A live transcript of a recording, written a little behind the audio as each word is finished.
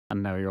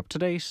And now you're up to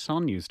date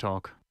on News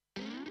Talk.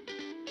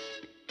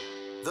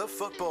 The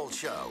Football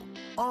Show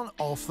on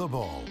Off the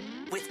Ball.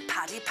 With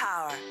Paddy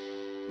Power.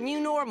 New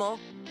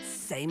normal,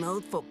 same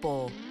old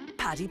football.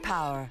 Paddy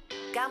Power.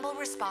 Gamble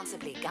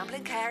responsibly.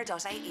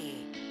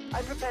 Gamblingcare.ie.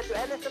 I'm prepared to do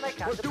anything I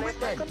can to play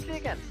for my country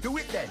again. Do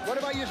it then. What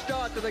about your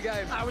start to the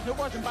game? It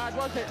wasn't bad,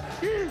 was it?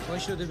 Why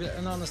should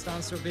an honest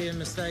answer be a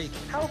mistake?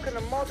 How can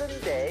a modern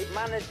day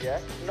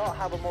manager not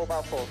have a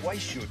mobile phone? Why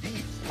should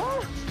he?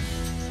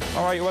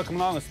 All right, you're welcome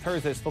along. It's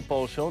Thursday's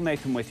Football Show.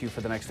 Nathan with you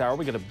for the next hour.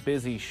 We got a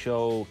busy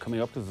show coming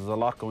up because there's a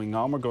lot going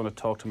on. We're going to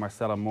talk to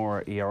Marcela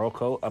Mora y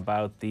Araujo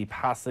about the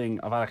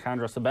passing of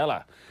Alejandro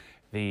Sabella,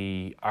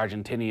 the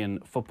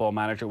Argentinian football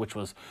manager, which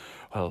was,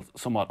 well,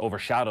 somewhat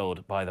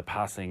overshadowed by the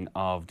passing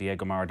of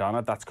Diego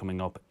Maradona. That's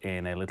coming up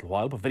in a little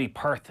while. But Vinny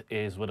Perth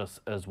is with us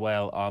as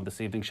well on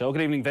this evening's show.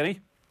 Good evening, Vinny.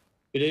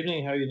 Good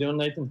evening. How are you doing,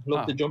 Nathan?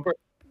 Love the jumper.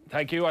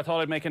 Thank you. I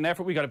thought I'd make an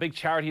effort. We got a big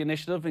charity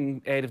initiative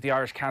in aid of the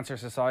Irish Cancer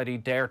Society,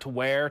 Dare to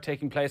Wear,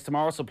 taking place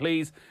tomorrow. So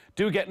please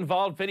do get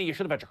involved. Vinny, you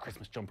should have had your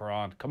Christmas jumper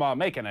on. Come on,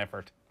 make an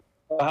effort.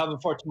 I have it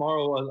for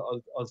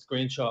tomorrow. I'll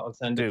screenshot. I'll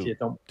send it to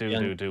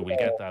you. Do. We'll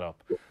get that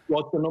up.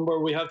 What's the number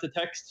we have to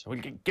text? Well,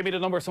 give me the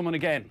number, someone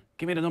again.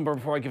 Give me the number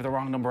before I give the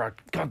wrong number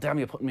out. God damn,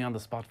 you're putting me on the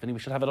spot, Vinny. We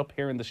should have it up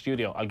here in the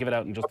studio. I'll give it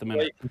out in just a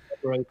minute.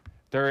 Right.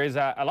 There is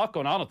a lot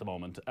going on at the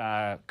moment.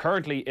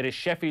 Currently, it is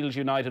Sheffield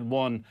United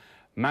 1,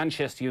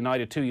 Manchester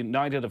United 2.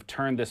 United have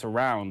turned this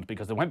around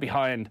because they went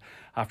behind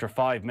after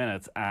 5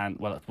 minutes, and,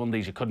 well, it's one of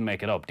these you couldn't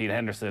make it up. Dean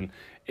Henderson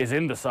is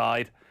in the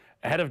side,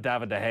 ahead of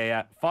David De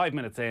Gea. 5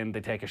 minutes in, they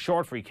take a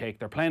short free kick.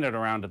 They're playing it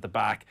around at the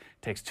back.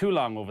 Takes too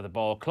long over the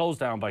ball. Closed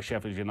down by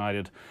Sheffield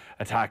United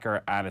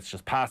attacker, and it's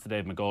just past to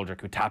Dave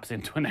McGoldrick, who taps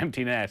into an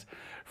empty net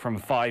from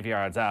 5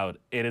 yards out.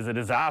 It is a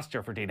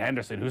disaster for Dean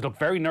Henderson, who's looked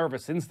very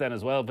nervous since then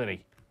as well,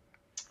 Vinny.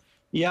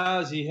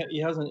 Yeah, he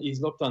hasn't.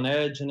 He's looked on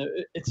edge, and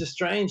it's a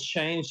strange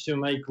change to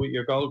make with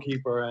your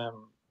goalkeeper.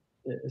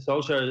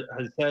 Solskjaer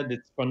has said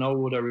it's for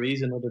no other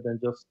reason other than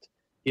just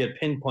he had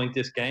pinpoint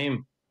this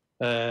game.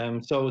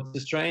 So it's a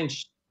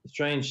strange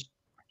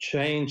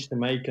change to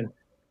make. And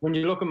when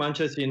you look at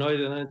Manchester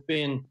United, and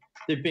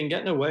they've been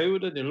getting away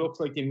with it. It looks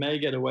like they may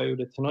get away with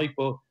it tonight.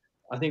 But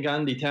I think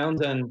Andy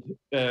Townsend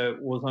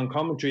was on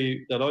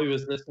commentary that I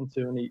was listening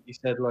to, and he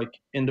said, like,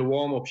 in the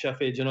warm up,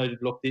 Sheffield United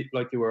looked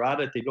like they were at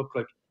it. They looked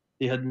like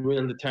they had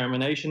real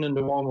determination in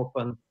the warm up,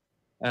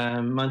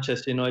 and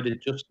Manchester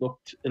United just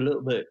looked a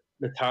little bit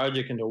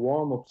lethargic in the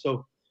warm up.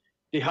 So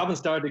they haven't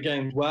started the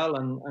games well,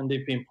 and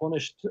they've been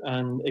punished.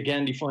 And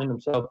again, they find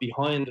themselves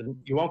behind, and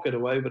you won't get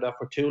away with that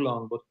for too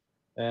long. But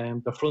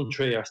the front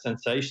three are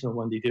sensational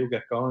when they do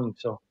get going.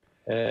 So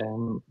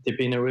they've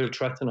been a real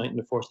threat tonight in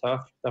the first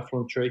half, that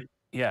front three.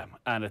 Yeah,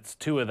 and it's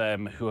two of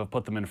them who have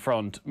put them in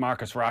front.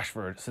 Marcus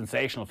Rashford,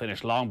 sensational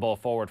finish, long ball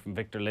forward from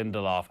Victor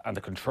Lindelof, and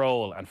the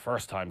control and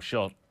first time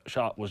shot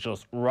was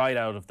just right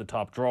out of the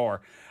top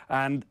drawer.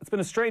 And it's been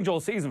a strange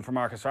old season for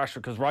Marcus Rashford,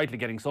 because rightly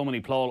getting so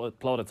many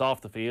plaudits off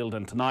the field,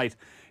 and tonight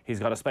he's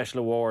got a special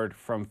award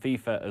from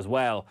FIFA as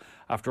well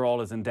after all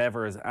his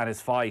endeavours and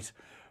his fight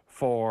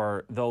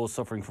for those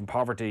suffering from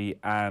poverty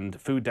and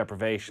food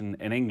deprivation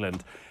in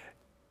England.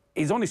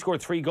 He's only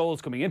scored 3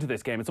 goals coming into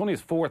this game. It's only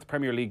his 4th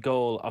Premier League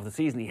goal of the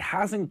season. He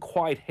hasn't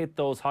quite hit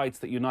those heights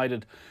that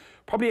United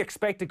probably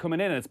expected coming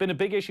in. And it's been a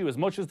big issue, as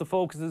much as the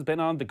focus has been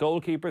on the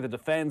goalkeeper, the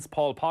defence,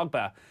 Paul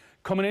Pogba.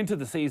 Coming into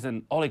the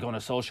season, Ole Gunnar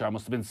Solskjaer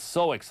must have been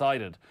so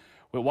excited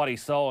with what he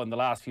saw in the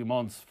last few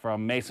months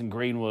from Mason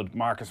Greenwood,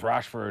 Marcus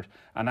Rashford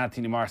and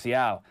Anthony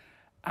Martial.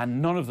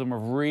 And none of them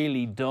have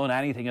really done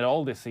anything at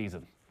all this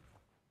season.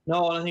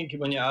 No, I think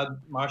when you add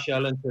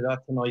Martial into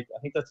that tonight, I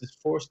think that's his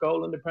first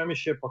goal in the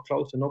Premiership, or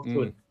close enough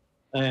to it.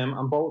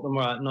 And both of them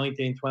were at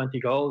 19, 20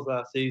 goals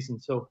last season.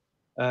 So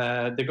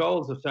the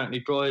goals have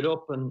certainly dried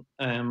up. And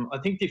I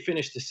think they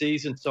finished the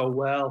season so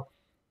well.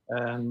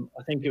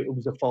 I think it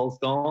was a false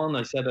dawn.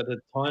 I said at the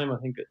time, I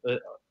think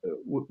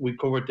we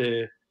covered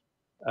it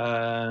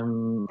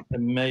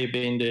may have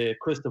been the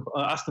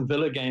Aston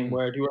Villa game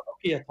where they were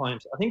lucky at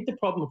times. I think the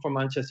problem for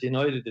Manchester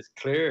United is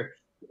clear.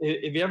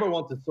 If you ever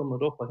want to sum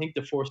it up, I think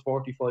the first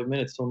 45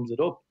 minutes sums it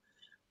up.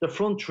 The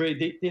front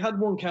three, they had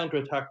one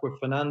counter-attack with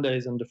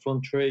Fernandes and the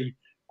front three,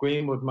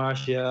 Greenwood,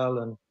 Martial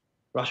and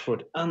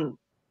Rashford. And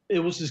it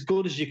was as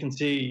good as you can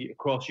see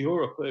across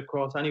Europe,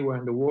 across anywhere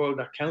in the world,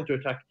 that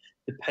counter-attack,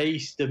 the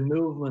pace, the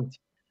movement,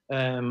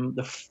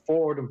 the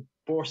forward and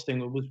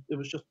bursting. It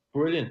was just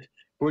brilliant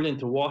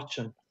to watch.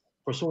 And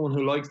for someone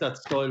who likes that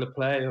style of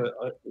play,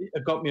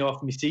 it got me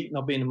off my seat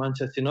not being a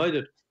Manchester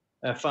United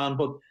fan.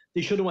 But they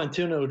should have went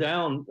 2-0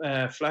 down.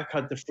 Fleck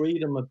had the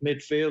freedom at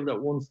midfield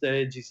at one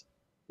stage.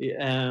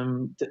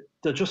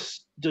 They're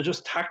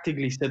just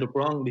tactically set up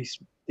wrong.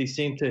 They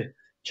seem to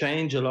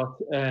change a lot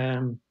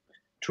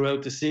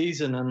throughout the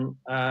season,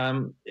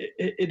 and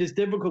it is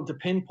difficult to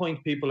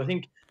pinpoint people. I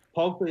think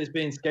Pogba is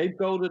being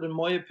scapegoated, in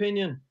my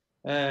opinion,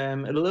 a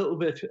little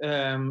bit.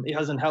 He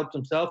hasn't helped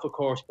himself, of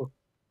course, but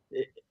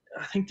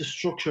I think the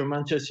structure of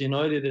Manchester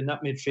United in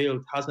that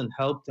midfield hasn't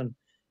helped, and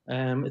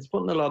it's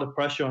putting a lot of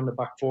pressure on the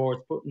back four.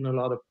 It's putting a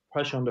lot of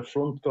pressure on the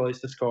front guys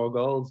to score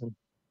goals. And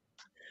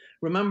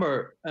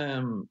remember,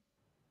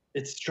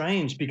 it's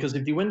strange because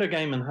if you win the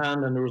game in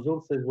hand and the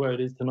result is where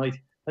it is tonight,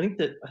 I think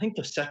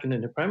they're second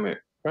in the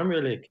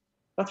Premier League.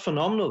 That's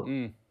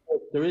phenomenal.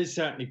 There is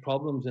certainly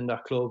problems in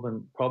that club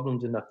and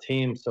problems in that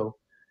team, so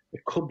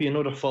it could be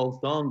another false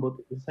dawn. But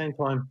at the same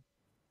time,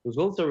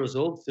 results are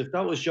results. If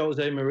that was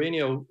Jose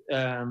Mourinho,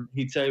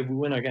 he'd say we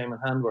win our game in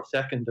hand, we're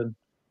second,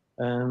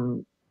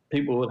 and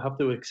people would have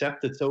to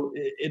accept it. So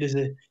it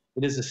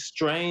is a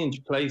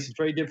strange place. It's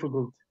very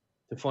difficult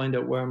to find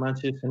out where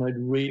Manchester United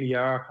really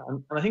are,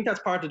 and I think that's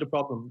part of the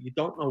problem. You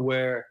don't know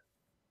where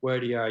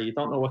they are. You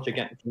don't know what you're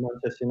getting from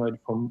Manchester United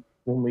from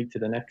one week to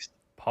the next.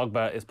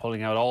 Pogba is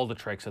pulling out all the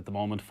tricks at the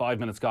moment. 5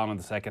 minutes gone in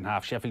the second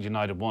half. Sheffield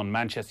United 1,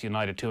 Manchester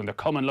United 2, and they're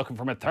coming looking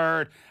for a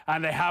third,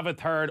 and they have a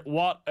third.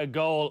 What a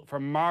goal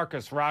from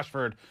Marcus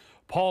Rashford.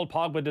 Paul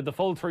Pogba did the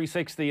full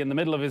 360 in the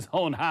middle of his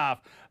own half.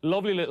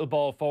 Lovely little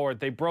ball forward.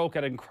 They broke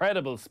at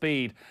incredible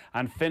speed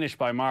and finished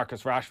by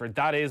Marcus Rashford.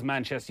 That is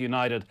Manchester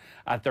United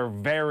at their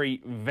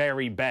very,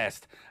 very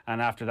best.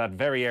 And after that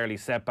very early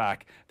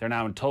setback, they're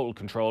now in total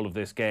control of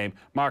this game.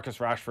 Marcus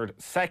Rashford,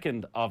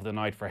 second of the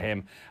night for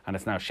him. And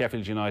it's now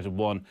Sheffield United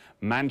 1,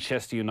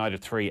 Manchester United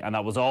 3. And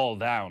that was all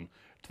down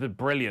to the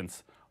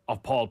brilliance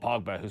of Paul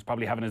Pogba, who's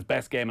probably having his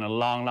best game in a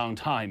long, long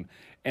time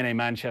in a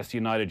Manchester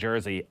United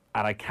jersey.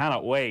 And I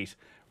cannot wait.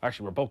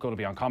 Actually, we're both going to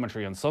be on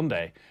commentary on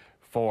Sunday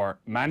for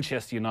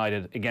Manchester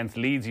United against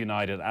Leeds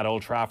United at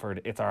Old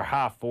Trafford. It's our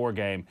half-4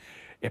 game.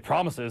 It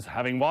promises,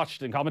 having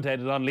watched and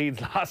commentated on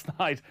Leeds last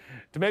night,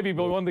 to maybe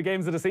be one of the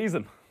games of the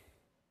season.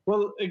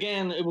 Well,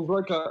 again, it was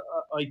like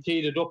I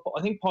teed it up.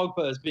 I think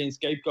Pogba is being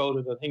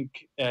scapegoated. I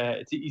think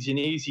he's an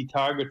easy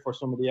target for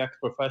some of the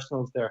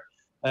ex-professionals there.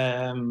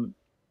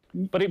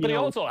 But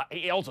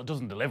he also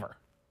doesn't deliver.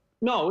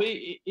 No,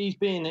 he's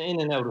been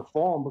in and out of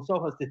form, but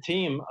so has the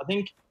team. I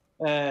think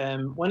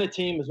when a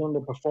team is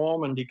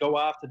underperforming, they go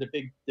after the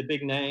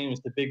big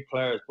names, the big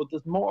players. But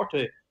there's more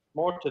to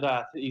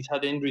that. He's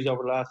had injuries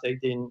over the last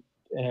 18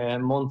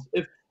 months.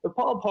 If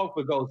Paul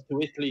Pogba goes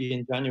to Italy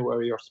in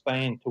January or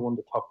Spain to one of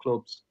the top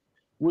clubs,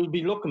 we'll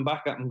be looking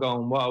back at him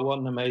going, wow, what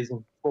an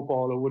amazing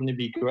footballer. Wouldn't he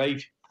be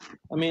great?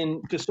 I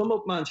mean, to sum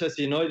up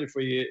Manchester United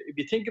for you, if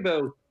you think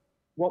about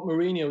what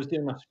Mourinho was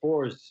doing at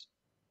Spurs,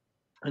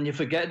 and you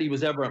forget he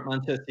was ever at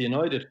Manchester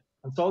United,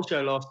 and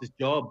Solskjaer lost his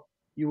job,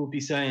 you would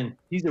be saying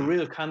he's a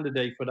real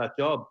candidate for that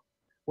job.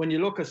 When you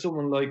look at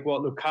someone like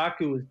what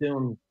Lukaku was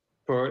doing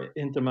for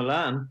Inter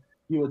Milan,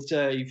 you would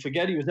say,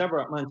 forget he was ever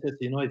at Manchester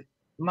United.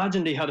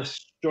 Imagine they had a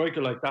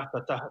striker like that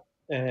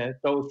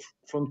those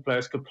front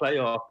players could play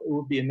off. It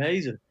would be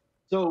amazing.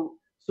 So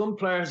some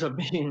players have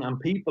been, and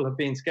people have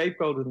been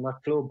scapegoated in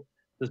that club.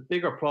 There's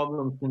bigger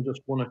problems than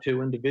just one or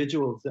two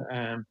individuals.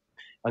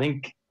 I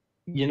think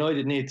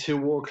United need 2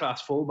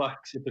 world-class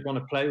fullbacks if they're going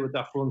to play with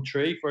that front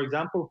three, for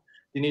example.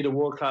 They need a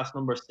world-class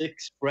number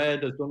 6.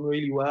 Fred has done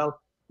really well.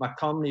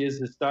 McTominay is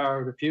the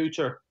star of the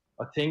future,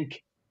 I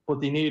think.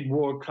 But they need 3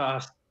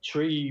 world-class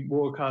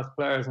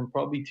players and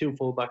probably 2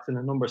 fullbacks and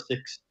a number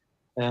 6.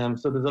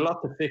 So there's a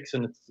lot to fix,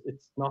 and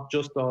it's not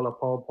just all at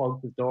Paul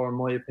Pogba's door, in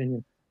my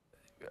opinion.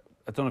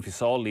 I don't know if you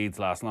saw Leeds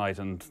last night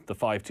and the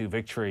 5-2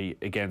 victory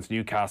against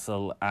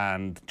Newcastle,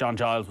 and John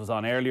Giles was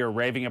on earlier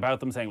raving about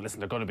them, saying, listen,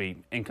 they're going to be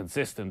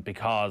inconsistent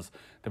because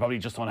they probably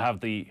just don't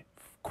have the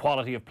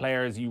quality of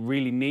players you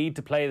really need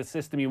to play the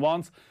system he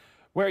wants.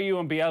 Where are you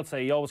on Bielsa?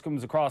 He always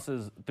comes across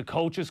as the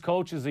coach's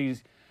coach. Is he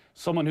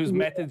someone whose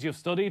methods you've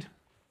studied?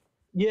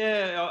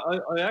 Yeah,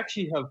 I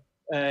actually have,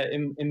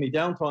 in my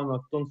downtime,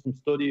 I've done some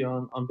study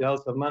on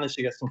Bielsa. I've managed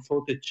to get some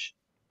footage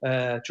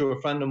through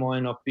a friend of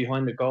mine up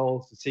behind the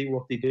goals to see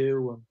what they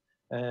do,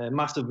 and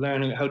massive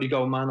learning how they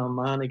go man on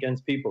man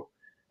against people.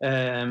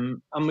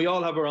 And we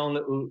all have our own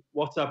little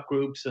WhatsApp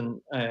groups and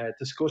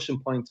discussion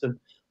points. And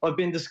I've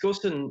been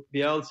discussing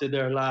Bielsa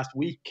there last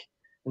week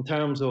in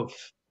terms of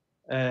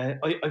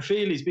I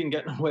feel he's been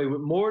getting away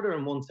with murder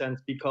in one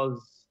sense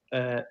because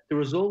the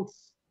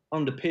results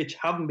on the pitch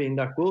haven't been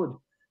that good.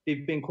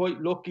 They've been quite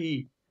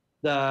lucky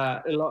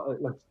that a lot,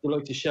 like the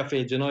likes of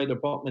Sheffield United,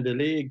 bottom of the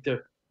league,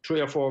 they're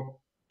 3 or 4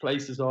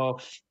 places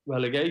off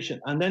relegation,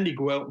 and then they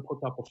go out and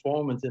put that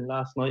performance in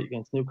last night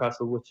against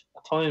Newcastle, which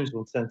at times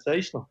was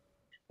sensational.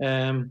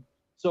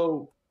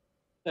 So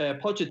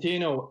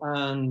Pochettino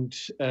and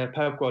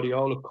Pep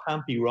Guardiola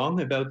can't be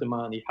wrong about the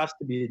man. He has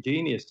to be a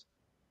genius,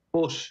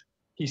 but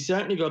he's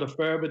certainly got a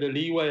fair bit of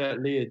leeway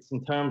at Leeds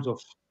in terms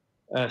of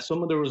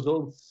some of the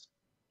results.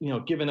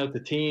 Giving out the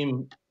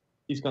team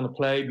he's going to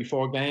play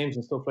before games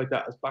and stuff like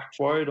that has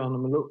backfired on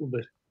him a little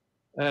bit.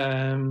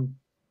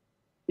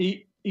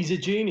 He's a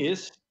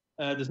genius.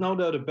 There's no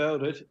doubt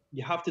about it.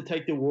 You have to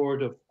take the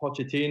word of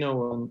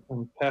Pochettino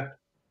and Pep,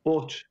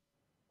 but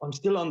I'm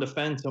still on the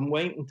fence. I'm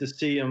waiting to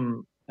see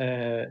him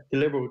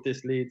deliver with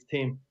this Leeds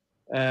team.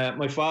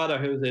 My father,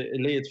 who's a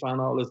Leeds fan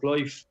all his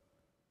life,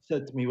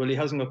 said to me, well, he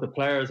hasn't got the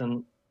players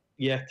and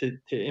yet to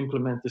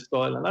implement the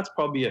style. And that's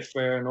probably a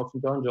fair enough.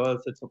 And Don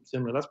Giles said something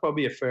similar. That's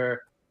probably a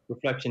fair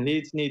reflection.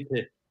 Leeds need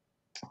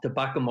to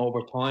back him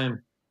over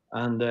time.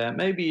 And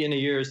maybe in a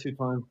year or 2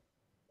 time,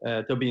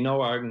 there'll be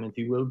no argument.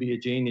 He will be a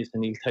genius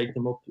and he'll take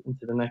them up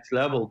into the next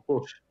level.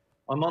 But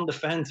I'm on the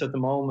fence at the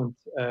moment.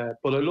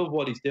 But I love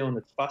what he's doing.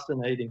 It's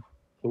fascinating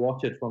to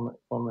watch it from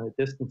a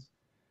distance.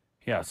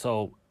 Yeah,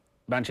 so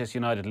Manchester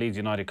United, Leeds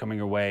United coming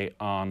your way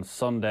on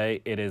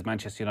Sunday. It is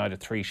Manchester United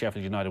 3,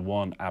 Sheffield United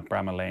 1 at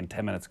Bramall Lane.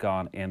 10 minutes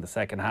gone in the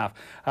second half.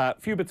 A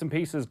few bits and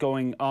pieces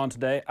going on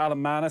today.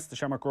 Alan Manus, the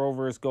Shamrock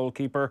Rovers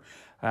goalkeeper,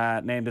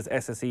 named as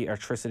SSE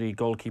Electricity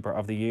Goalkeeper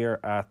of the Year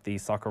at the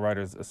Soccer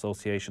Writers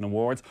Association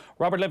Awards.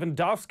 Robert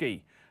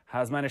Lewandowski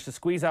has managed to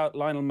squeeze out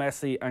Lionel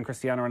Messi and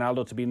Cristiano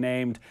Ronaldo to be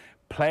named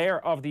Player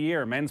of the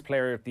Year, Men's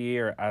Player of the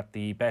Year at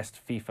the Best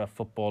FIFA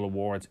Football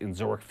Awards in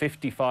Zurich.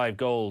 55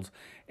 goals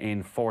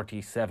in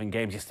 47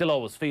 games. You still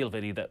always feel,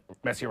 Vinny, that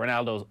Messi or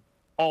Ronaldo's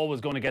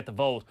always going to get the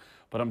vote.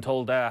 But I'm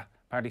told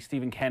apparently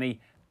Stephen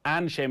Kenny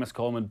and Seamus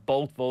Coleman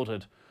both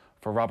voted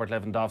for Robert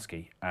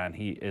Lewandowski, and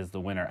he is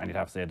the winner, and you'd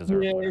have to say a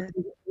deserved winner.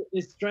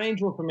 It's a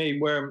strange one for me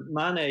where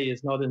Mane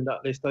is not in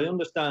that list. I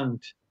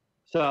understand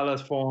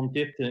Salah's form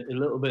dipped a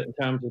little bit in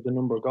terms of the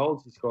number of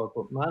goals he scored,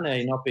 but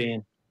Mane not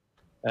being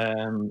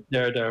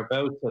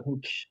thereabouts.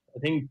 I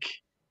think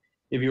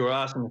if you were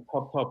asking a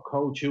top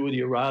coach, who would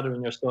you rather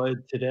in your side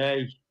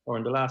today or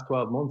in the last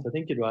 12 months, I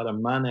think you'd rather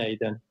Mane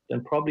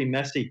than probably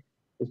Messi,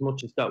 as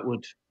much as that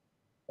would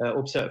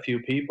upset a few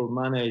people.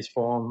 Mane's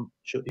form,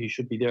 he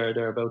should be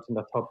thereabouts in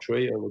that top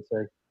three, I would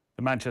say.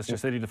 The Manchester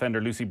City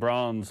defender Lucy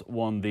Bronze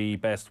won the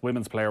Best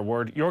Women's Player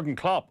award. Jurgen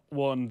Klopp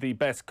won the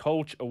Best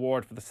Coach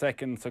award for the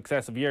second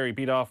successive year. He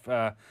beat off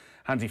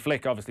Hansi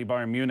Flick. Obviously,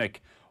 Bayern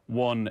Munich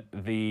won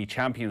the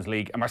Champions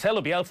League. And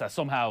Marcelo Bielsa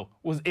somehow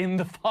was in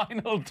the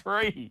final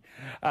three.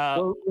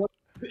 Well,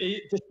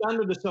 the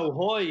standard is so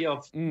high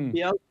of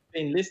Bielsa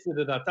being listed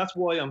at that. That's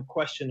why I'm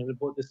questioning it.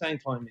 But at the same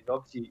time,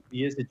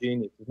 he is a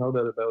genius. There's no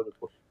doubt about it.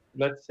 But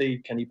let's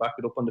see, can he back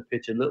it up on the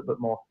pitch a little bit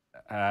more?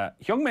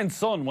 Heung-min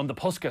Son won the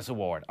Puskas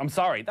Award. I'm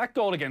sorry, that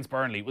goal against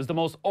Burnley was the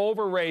most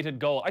overrated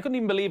goal. I couldn't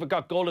even believe it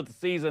got goal of the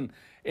season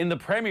in the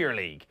Premier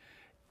League.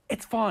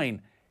 It's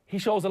fine. He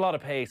shows a lot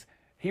of pace.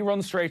 He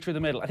runs straight through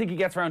the middle. I think he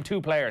gets around two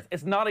players.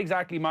 It's not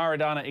exactly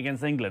Maradona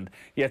against England,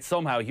 yet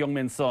somehow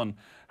Heung-min Son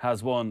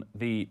has won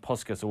the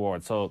Puskas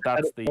Award. So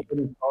that's the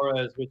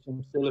Torres, which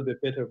I'm still a bit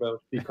bitter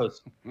about,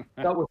 because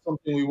that was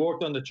something we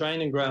worked on the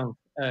training ground.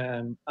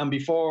 And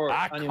before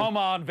come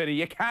on, Vinny,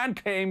 you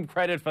can't claim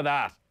credit for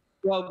that.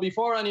 Well,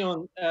 before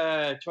anyone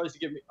tries to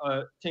give me,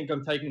 think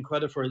I'm taking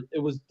credit for it, it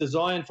was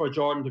designed for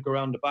Jordan to go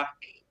around the back.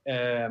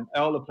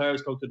 All the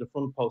players go to the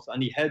front post,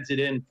 and he heads it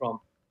in from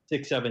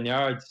 6-7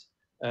 yards.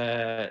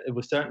 It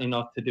was certainly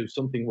not to do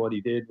something what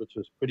he did, which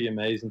was pretty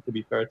amazing, to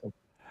be fair to him.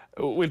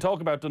 We'll talk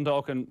about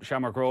Dundalk and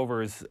Shamrock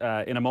Rovers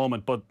in a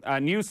moment, but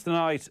news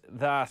tonight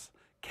that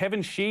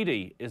Kevin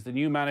Sheedy is the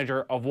new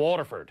manager of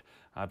Waterford.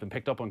 I've been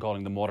picked up on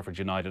calling them Waterford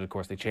United. Of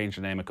course, they changed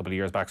their name a couple of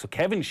years back. So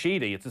Kevin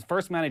Sheedy, it's his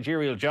first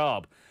managerial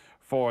job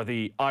for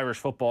the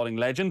Irish footballing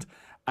legend,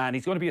 and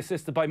he's going to be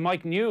assisted by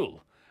Mike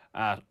Newell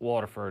at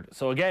Waterford.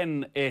 So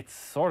again, it's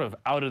sort of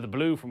out of the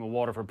blue from a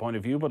Waterford point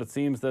of view, but it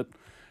seems that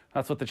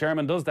that's what the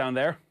chairman does down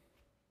there.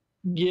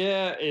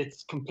 Yeah,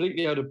 it's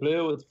completely out of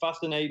blue. It's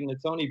fascinating.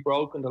 It's only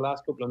broken the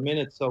last couple of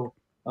minutes, so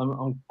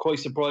I'm quite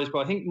surprised.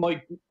 But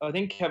I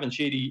think Kevin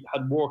Sheedy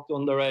had worked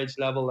underage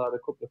level at a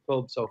couple of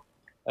clubs, so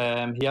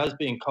he has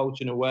been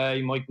coaching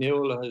away. Mike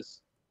Newell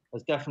has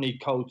definitely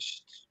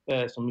coached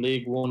some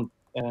League One,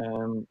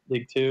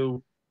 League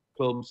Two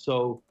clubs.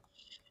 So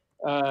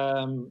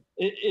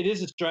it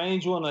is a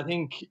strange one. I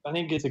think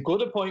it's a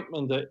good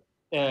appointment that,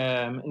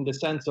 in the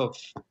sense of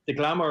the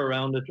glamour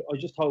around it. I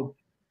just hope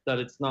that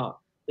it's not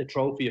a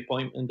trophy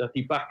appointment, that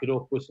he back it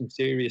up with some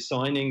serious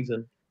signings,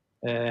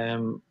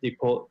 and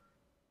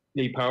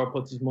Lee Power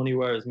puts his money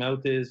where his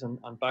mouth is and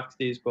backs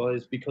these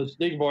guys, because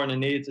League Warner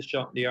needs a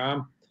shot in the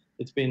arm.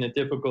 It's been a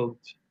difficult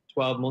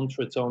 12 months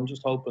for it, so I'm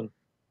just hoping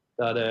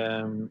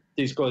that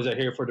these guys are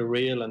here for the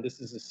real, and this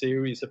is a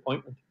serious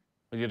appointment.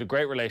 Well, you had a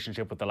great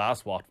relationship with the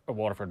last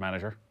Waterford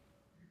manager.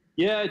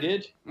 Yeah, I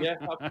did. Yeah,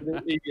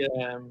 absolutely.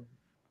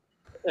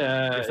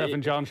 Yourself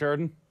and John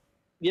Sheridan?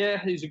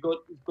 Yeah, he's a good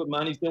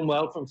man. He's doing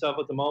well for himself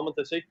at the moment,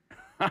 I see.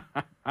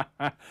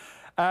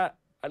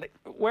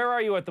 Where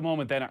are you at the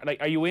moment then?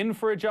 Are you in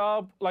for a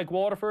job like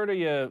Waterford? Are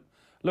you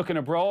looking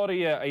abroad?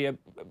 Are you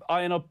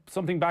eyeing up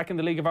something back in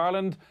the League of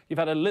Ireland? You've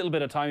had a little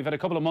bit of time. You've had a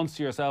couple of months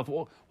to yourself.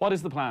 What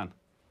is the plan?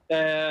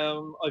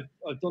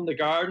 I've done the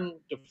garden,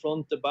 the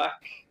front, the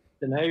back,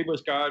 the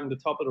neighbour's garden, the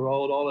top of the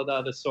road. All of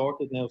that is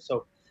sorted now.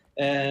 So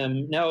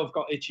now I've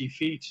got itchy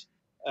feet.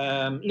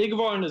 League of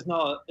Ireland is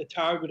not a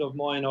target of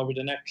mine over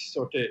the next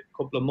sort of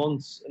couple of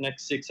months, the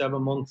next 6-7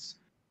 months,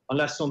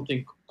 unless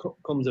something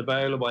comes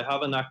available. I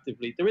haven't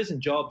actively. There isn't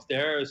jobs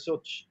there as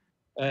such,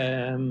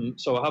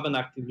 so I haven't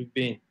actively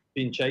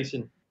been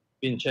chasing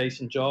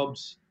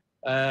jobs.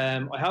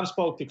 I have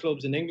spoke to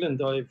clubs in England.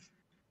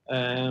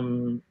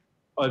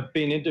 I've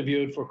been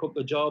interviewed for a couple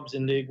of jobs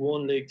in League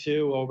One, League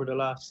Two over the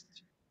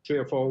last 3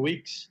 or 4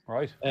 weeks.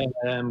 Right.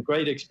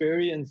 Great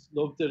experience.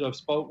 Loved it. I've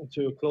spoken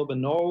to a club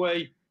in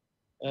Norway.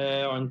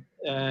 And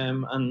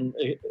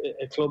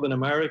a club in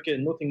America.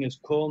 Nothing has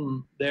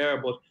come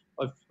there, but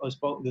I've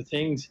spoken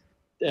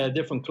to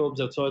different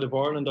clubs outside of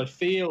Ireland. I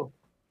feel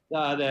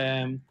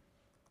that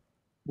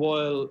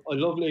while I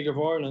love League of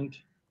Ireland,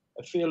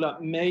 I feel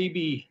that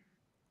maybe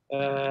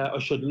I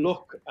should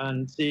look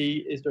and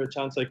see, is there a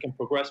chance I can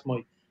progress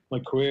my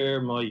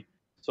career, my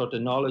sort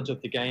of knowledge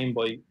of the game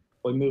by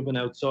moving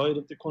outside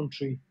of the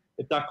country.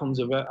 If that comes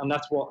about, and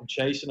that's what I'm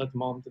chasing at the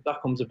moment, if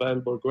that comes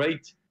available,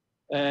 great.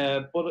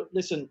 But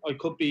listen, I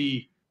could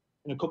be,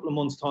 in a couple of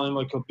months' time,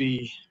 I could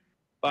be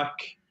back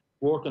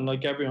working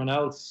like everyone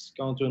else,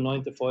 going to a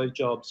 9-to-5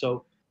 job.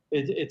 So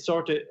it's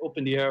sort of up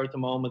in the air at the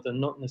moment, and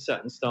nothing is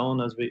set in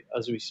stone as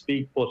we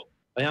speak. But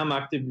I am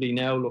actively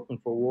now looking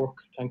for work,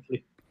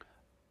 thankfully.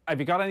 Have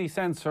you got any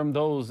sense from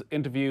those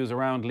interviews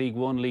around League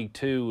One, League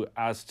Two,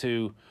 as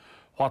to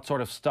what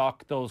sort of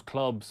stock those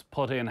clubs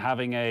put in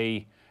having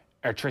a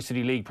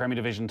Electricity League Premier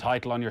Division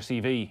title on your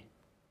CV?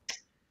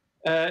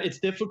 It's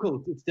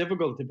difficult. It's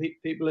difficult.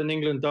 People in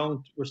England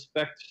don't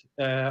respect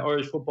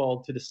Irish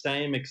football to the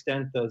same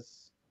extent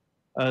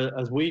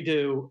as we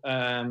do.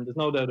 There's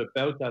no doubt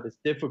about that. It's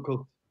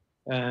difficult.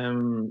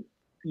 The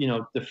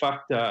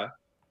fact that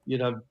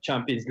you'd have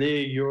Champions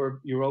League,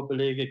 Europa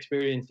League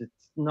experience,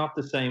 it's not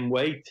the same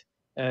weight.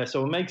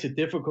 So it makes it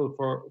difficult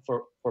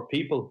for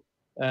people.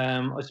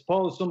 I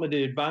suppose some of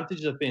the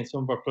advantages have been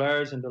some of our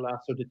players in the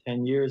last sort of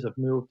 10 years have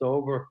moved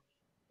over.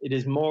 It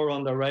is more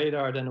on the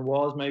radar than it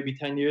was maybe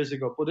 10 years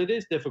ago, but it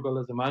is difficult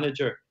as a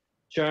manager.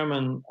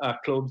 Chairman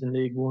at clubs in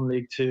League One,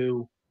 League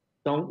Two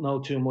don't know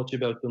too much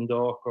about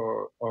Dundalk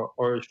or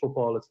Irish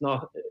football. It's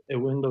not a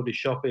window to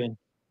shop in.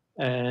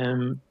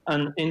 And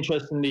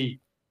interestingly,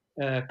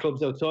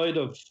 clubs outside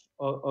of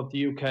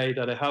the UK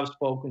that I have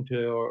spoken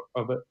to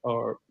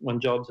or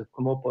when jobs have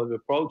come up, I've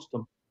approached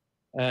them.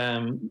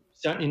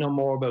 Certainly know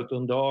more about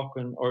Dundalk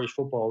and Irish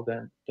football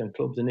than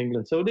clubs in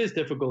England. So it is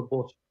difficult,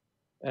 but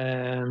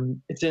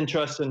it's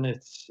interesting.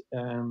 It's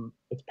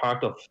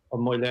part of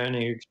my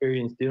learning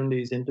experience doing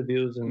these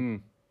interviews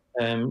and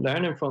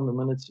learning from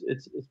them, and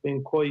it's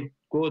been quite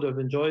good. I've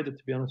enjoyed it,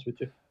 to be honest with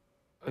you.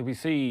 We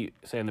see,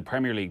 say, in the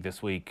Premier League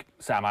this week,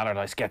 Sam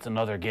Allardyce gets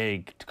another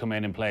gig to come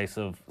in place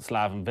of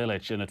Slaven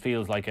Bilic, and it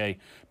feels like a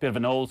bit of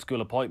an old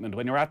school appointment.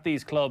 When you're at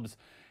these clubs,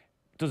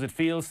 does it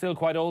feel still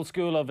quite old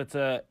school, of it's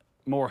a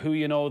more who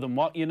you know than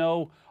what you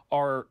know,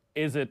 or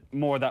is it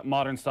more that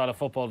modern style of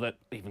football that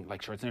even,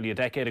 like, sure, it's nearly a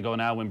decade ago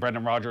now when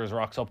Brendan Rodgers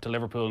rocks up to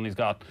Liverpool and he's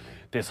got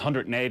this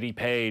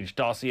 180-page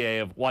dossier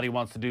of what he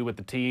wants to do with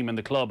the team and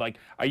the club? Like,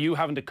 are you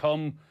having to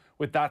come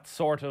with that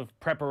sort of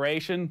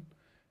preparation?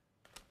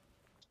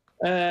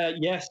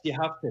 Yes, you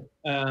have to.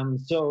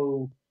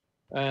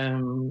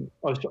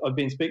 I've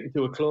been speaking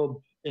to a club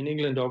in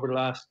England over the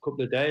last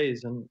couple of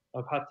days, and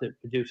I've had to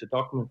produce a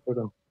document for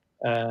them.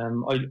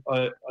 I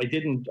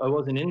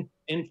wasn't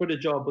in for the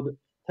job, but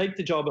take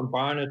the job in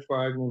Barnet, for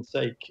argument's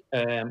sake,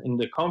 in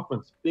the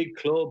conference. Big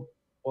club,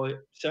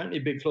 certainly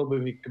a big club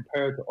when we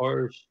compare to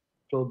Irish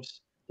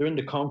clubs. They're in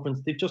the conference.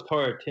 They've just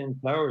hired Tim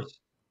Flowers.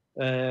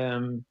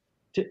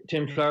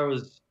 Tim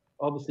Flowers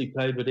obviously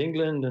played with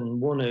England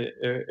and won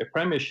a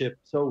premiership.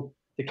 So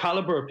the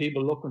calibre of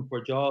people looking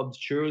for jobs,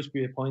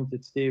 Shrewsbury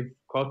appointed Steve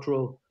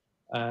Cottrell.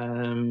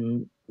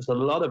 There's a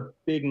lot of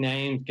big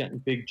names getting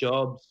big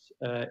jobs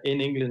in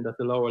England at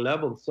the lower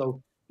level.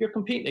 So you're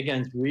competing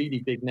against really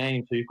big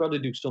names, so you've got to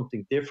do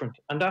something different.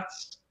 And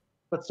that's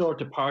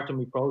sort of part of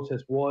my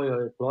process, why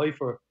I apply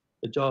for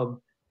a job.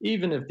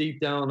 Even if deep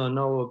down I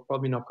know I'm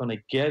probably not going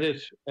to get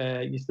it,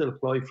 you still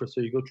apply for it, so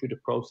you go through the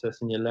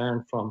process and you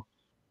learn from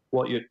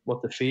what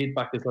the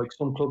feedback is like.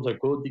 Some clubs are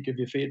good, they give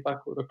you feedback.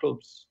 Other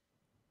clubs,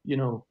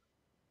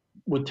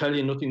 would tell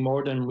you nothing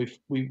more than we've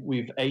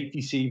 80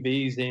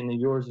 CVs in,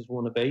 and yours is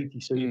one of 80.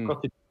 So you've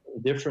got to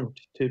be different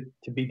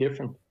to be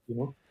different.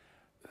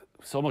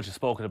 So much is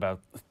spoken about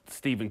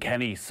Stephen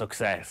Kenny's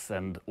success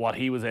and what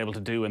he was able to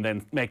do, and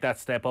then make that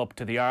step up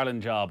to the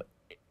Ireland job.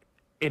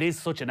 It is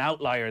such an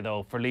outlier,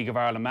 though, for League of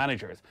Ireland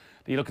managers.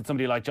 You look at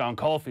somebody like John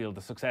Caulfield,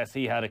 the success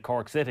he had at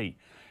Cork City,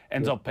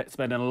 ends up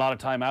spending a lot of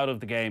time out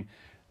of the game,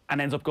 and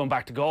ends up going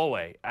back to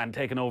Galway and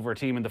taking over a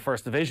team in the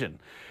First Division.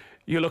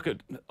 You look at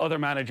other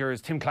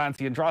managers, Tim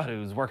Clancy and Drogheda,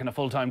 who's working a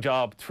full-time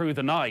job through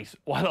the night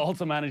while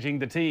also managing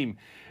the team.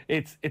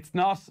 It's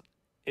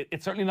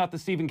certainly not the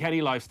Stephen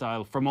Kenny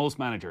lifestyle for most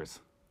managers.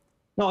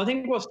 No, I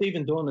think what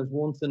Stephen done is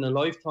once in a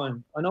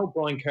lifetime. I know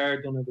Brian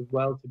Kerr done it as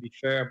well, to be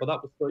fair, but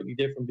that was slightly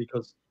different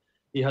because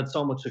he had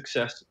so much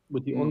success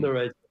with the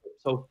underage.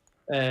 So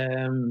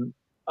I'm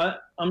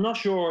not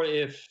sure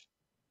if,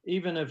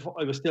 even if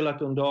I was still at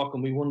Dundalk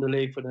and we won the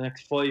league for the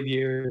next 5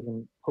 years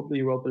and a couple of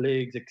Europa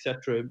Leagues,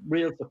 etc.,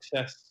 real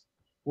success,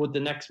 would the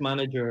next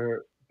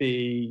manager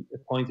be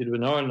appointed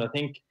in Ireland? I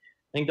think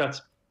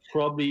that's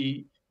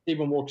probably,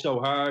 Stephen worked so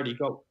hard. He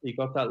got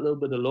that little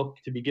bit of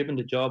luck to be given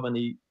the job, and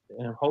he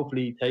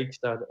hopefully he takes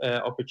that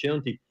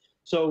opportunity.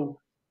 So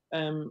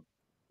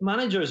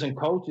managers and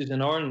coaches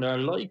in Ireland are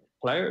like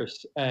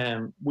players.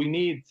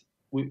 We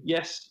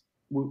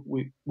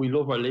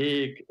love our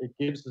league. It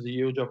gives us a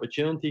huge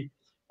opportunity.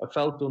 I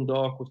felt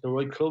Dundalk was the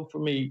right club for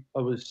me.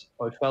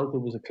 I felt it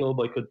was a club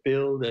I could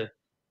build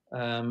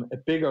a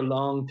bigger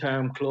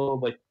long-term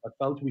club. I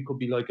felt we could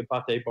be like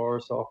a Bate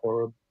Borisov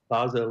or a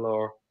Basel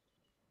or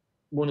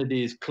one of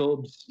these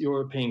clubs,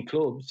 European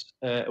clubs.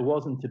 It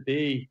wasn't to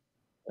be.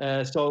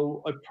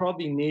 So I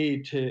probably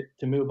need to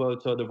move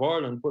outside of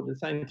Ireland. But at the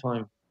same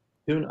time,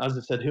 as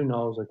I said, who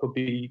knows? I could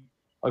be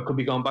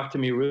going back to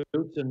my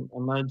roots and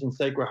managing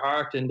Sacred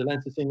Heart in the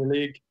Leinster Senior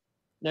League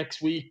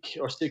next week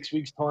or 6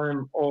 weeks'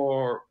 time,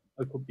 or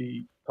I could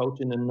be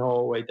coaching in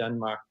Norway,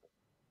 Denmark,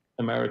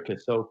 America.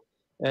 So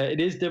it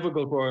is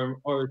difficult for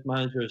Irish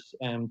managers.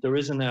 There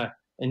isn't an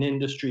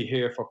industry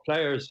here for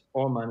players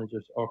or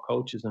managers or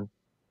coaches, and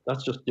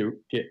that's just the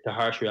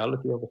harsh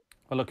reality of it.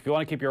 Well, look, if you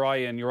want to keep your eye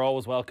in, you're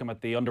always welcome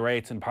at the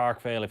under-8s in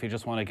Parkvale if you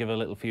just want to give a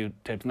little few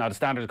tips. Now, the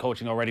standard of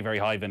coaching already very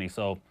high, Vinny,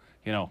 so,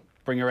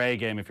 bring your A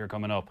game if you're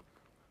coming up.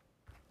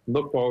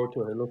 Look forward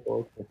to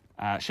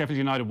it. Sheffield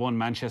United 1,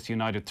 Manchester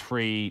United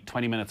 3,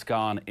 20 minutes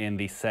gone in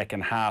the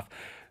second half.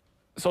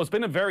 So it's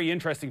been a very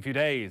interesting few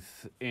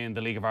days in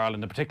the League of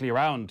Ireland, and particularly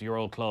around your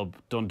old club,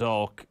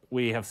 Dundalk.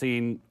 We have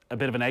seen a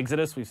bit of an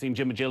exodus. We've seen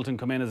Jim Magilton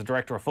come in as a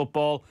director of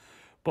football,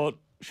 but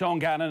Sean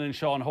Gannon and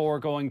Sean Hoare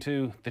going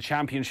to the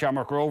champion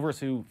Shamrock Rovers,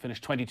 who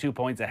finished 22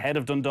 points ahead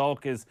of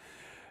Dundalk, is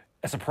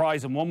a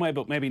surprise in one way,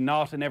 but maybe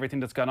not in everything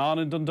that's gone on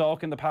in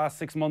Dundalk in the past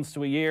 6 months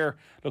to a year.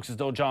 Looks as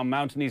though John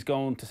Mountney's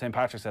going to St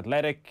Patrick's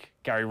Athletic.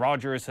 Gary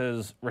Rogers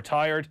has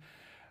retired.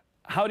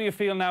 How do you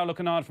feel now,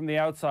 looking on from the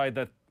outside,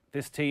 that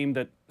this team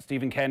that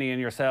Stephen Kenny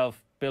and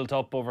yourself built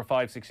up over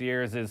 5-6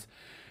 years is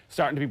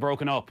starting to be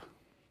broken up?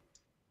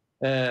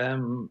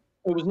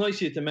 It was nice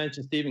of you to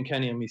mention Stephen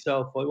Kenny and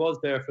myself. I was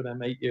there for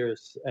them 8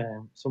 years.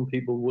 Some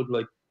people would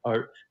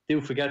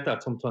do forget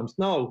that sometimes.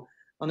 No,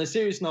 on a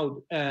serious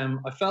note,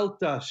 I felt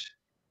that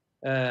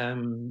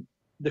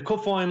the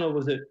cup final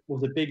was a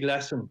big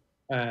lesson.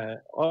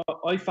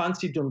 I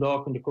fancied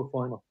Dundalk in the cup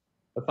final.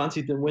 I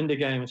fancied them win the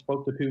game. I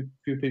spoke to a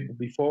few people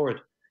before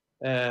it.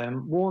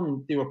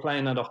 One, they were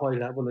playing at a high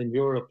level in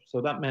Europe,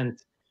 so that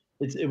meant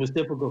it was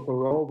difficult for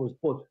Rovers.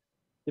 But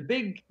the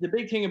big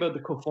thing about the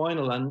cup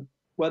final, and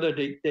whether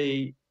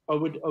I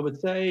would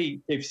say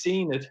they've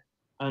seen it,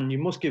 and you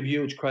must give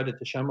huge credit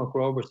to Shamrock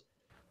Rovers.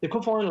 The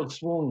cup final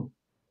swung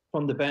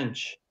from the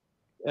bench.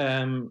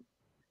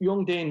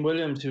 Young Dean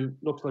Williams, who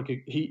looks like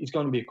he's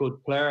going to be a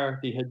good player.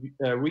 They had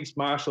Reece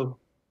Marshall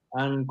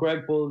and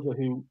Greg Bulger,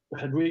 who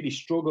had really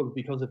struggled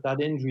because of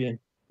that injury and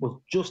was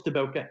just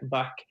about getting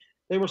back.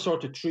 They were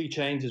sort of three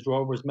changes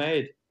Rovers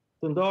made.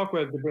 Dundalk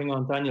were able to bring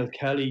on Daniel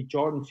Kelly.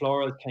 Jordan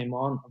Flores came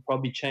on and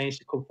probably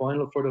changed the cup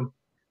final for them.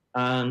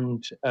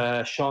 And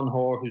Sean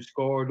Hoare, who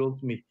scored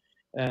ultimately.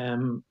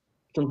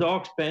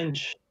 Dundalk's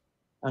bench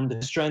and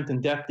the strength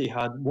and depth they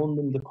had won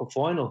them the cup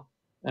final.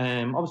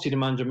 Obviously, the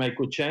manager made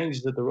good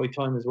changes at the right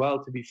time as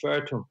well, to be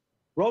fair to him.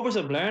 Rovers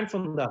have learned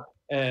from that.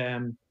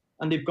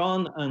 And they've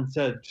gone and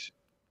said,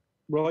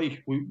 right,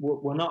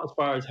 we're not as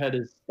far ahead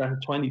as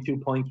that 22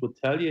 points would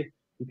tell you,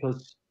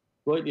 because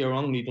rightly or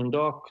wrongly,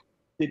 Dundalk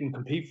didn't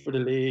compete for the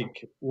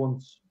league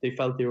once they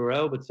felt they were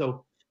out. But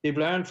so they've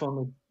learned from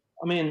it.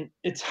 I mean,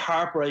 it's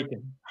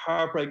heartbreaking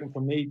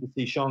for me to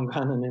see Sean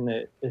Gannon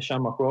in a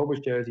Shamrock Rovers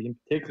jersey in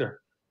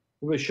particular.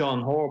 It was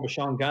Sean Hoare, but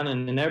Sean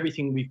Gannon and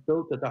everything we've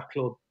built at that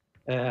club.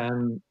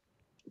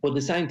 But at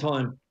the same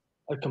time,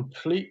 I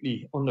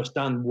completely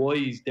understand why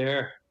he's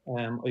there.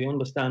 I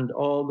understand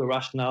all the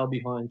rationale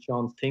behind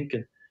Sean's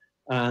thinking.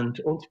 And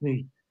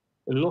ultimately,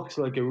 it looks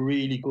like a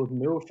really good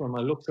move for him.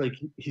 It looks like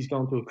he's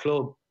going to a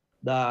club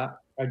that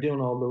are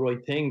doing all the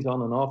right things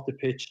on and off the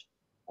pitch.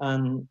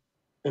 And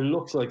it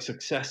looks like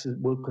success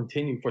will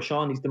continue. For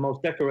Sean, he's the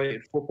most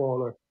decorated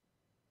footballer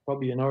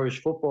probably in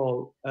Irish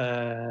football.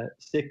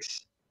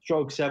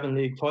 6/7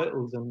 league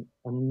titles and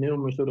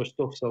numerous other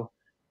stuff. So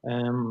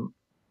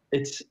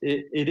it's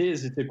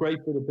a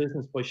great bit of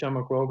business by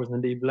Shamrock Rovers,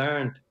 and they've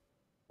learned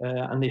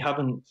and they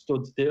haven't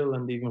stood still,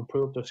 and they've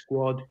improved their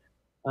squad.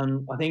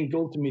 And I think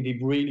ultimately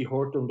they've really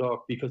hurt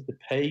Dundalk, because the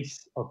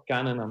pace of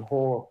Gannon and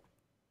Hoare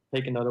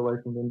taking that away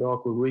from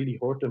Dundalk will really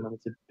hurt them, and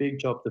it's a big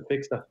job to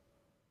fix that.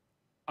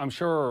 I'm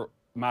sure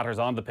matters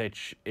on the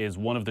pitch is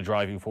one of the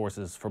driving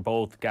forces for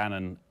both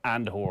Gannon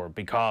and Hoare,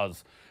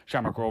 because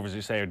Shamrock Rovers,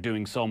 you say, are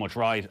doing so much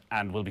right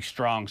and will be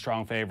strong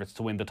favourites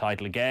to win the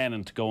title again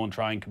and to go and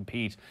try and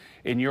compete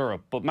in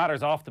Europe. But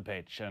matters off the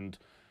pitch and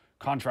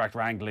contract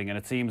wrangling, and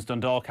it seems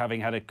Dundalk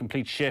having had a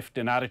complete shift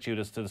in attitude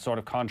as to the sort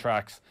of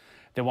contracts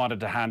they wanted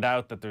to hand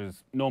out, that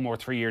there's no more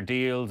 3-year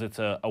deals. It's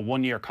a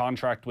 1-year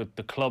contract, with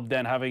the club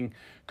then having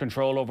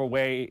control over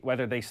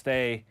whether they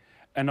stay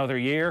another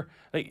year.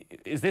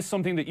 Is this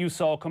something that you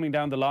saw coming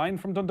down the line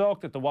from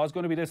Dundalk, that there was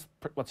going to be this,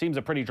 what seems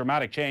a pretty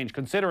dramatic change,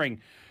 considering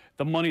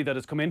the money that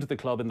has come into the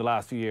club in the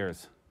last few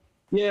years?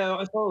 Yeah,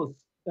 I suppose.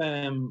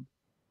 I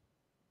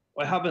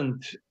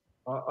haven't.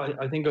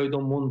 I think I've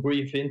done one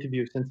brief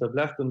interview since I've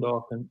left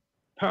Dundalk, and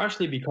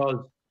partially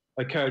because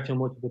I care too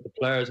much about the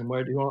players and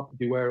where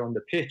they were on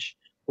the pitch.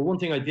 But one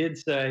thing I did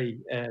say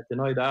the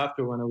night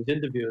after when I was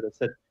interviewed, I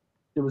said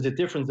there was a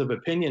difference of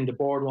opinion. The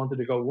board wanted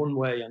to go one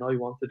way, and I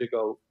wanted to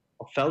go.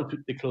 I felt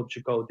the club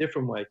should go a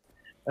different way.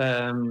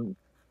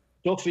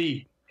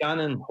 Duffy,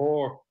 Gannon,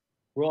 Hoare,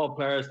 were all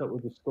players that were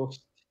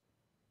discussed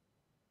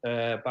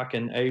back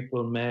in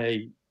April,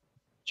 May,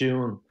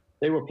 June.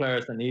 They were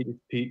players that needed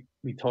to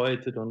be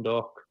tied to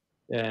Dundalk.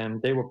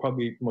 They were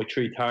probably my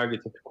 3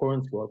 targets of the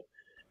current squad.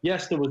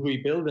 Yes, there was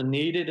rebuilding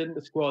needed in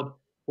the squad,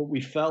 but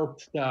we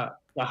felt that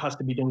that has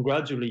to be done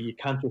gradually. You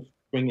can't just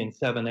bring in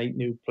 7, 8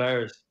 new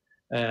players.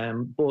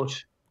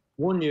 But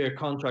 1-year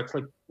contracts,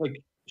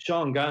 like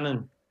Sean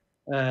Gannon,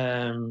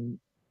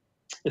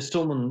 is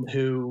someone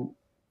who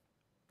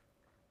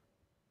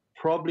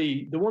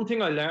probably, the one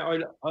thing I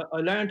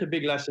learned a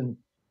big lesson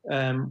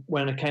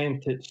when it came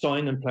to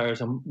signing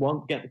players and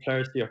getting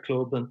players to your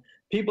club. And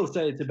people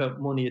say it's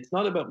about money. It's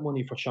not about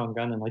money for Sean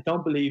Gannon. I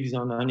don't believe he's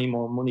on any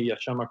more money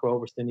at Shamrock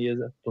Rovers than he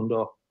is at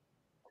Dundalk.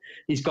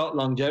 He's got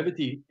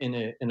longevity in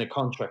a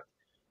contract.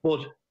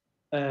 But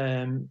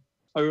I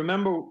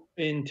remember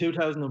in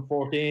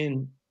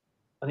 2014,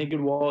 I think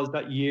it was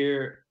that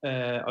year,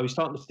 I was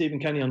talking to Stephen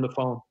Kenny on the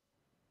phone,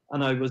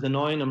 and I was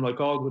annoying him like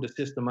all good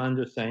assistant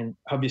managers, saying,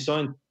 "Have you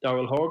signed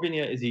Daryl Horgan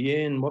yet? Is he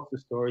in? What's the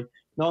story?"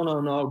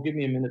 No, give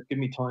me a minute, give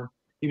me time.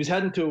 He was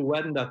heading to a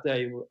wedding that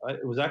day.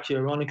 It was actually,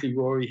 ironically,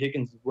 Rory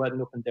Higgins'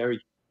 wedding up in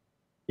Derry.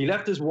 He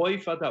left his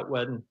wife at that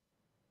wedding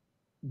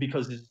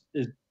because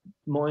his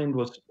mind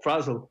was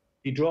frazzled.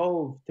 He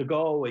drove to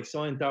Galway,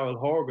 signed Daryl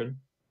Horgan,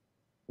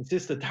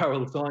 insisted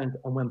Daryl signed,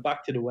 and went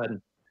back to the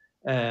wedding.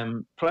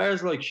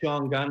 Players like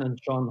Sean Gannon,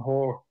 Sean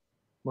Hoare,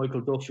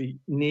 Michael Duffy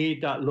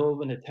need that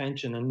love and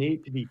attention and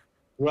need to be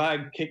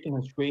dragged kicking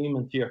and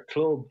screaming to your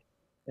club.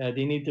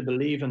 They need to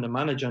believe in the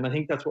manager, and I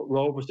think that's what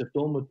Rovers have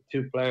done with the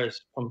 2 players.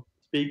 From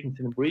speaking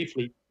to them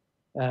briefly,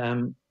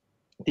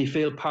 they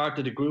feel part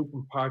of the group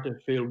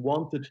and feel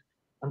wanted,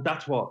 and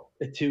that's what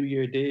a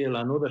 2-year deal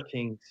and other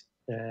things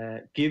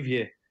give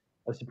you.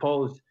 I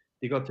suppose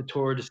they got to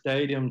tour the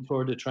stadium,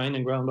 tour the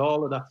training ground,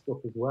 all of that stuff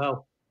as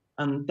well,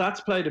 and that's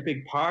played a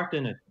big part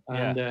in it.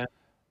 And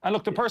and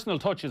look, the personal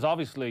touch is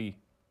obviously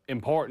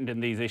important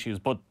in these issues,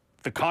 but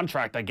the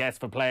contract, I guess,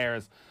 for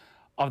players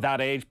of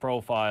that age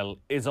profile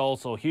is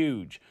also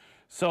huge.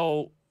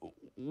 So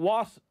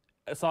what,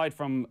 aside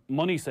from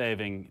money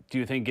saving, do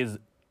you think is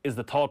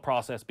the thought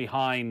process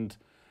behind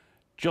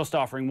just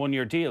offering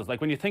 1-year deals?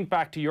 Like, when you think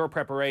back to your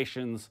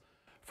preparations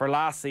for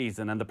last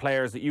season and the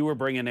players that you were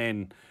bringing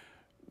in,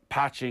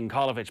 Patching,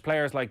 Kolovich,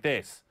 players like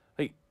this,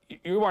 like,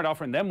 you weren't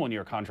offering them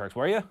 1-year contracts,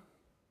 were you?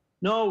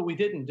 No, we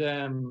didn't.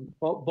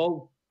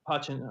 Both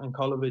Patching and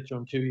Kolovich are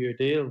on 2-year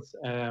deals.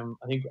 I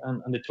think,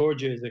 and the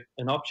third year is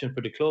an option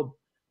for the club,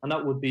 and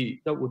that would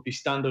be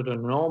standard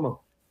and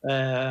normal.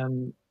 There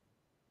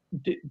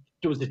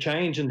was a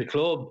change in the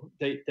club.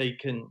 They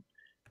can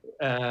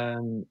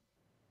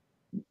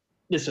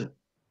listen.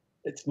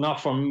 It's not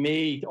for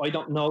me. I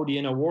don't know the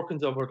inner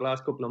workings over the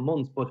last couple of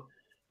months, but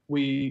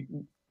we,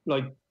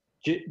 like,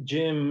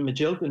 Jim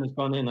Magilton has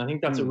gone in. I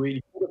think that's a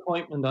really good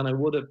appointment, and I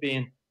would have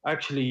been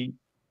actually.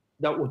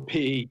 That would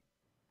be.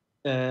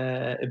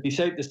 It'd be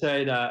safe to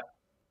say that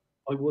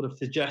I would have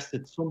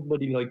suggested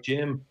somebody like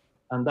Jim,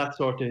 and that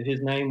sort of,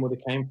 his name would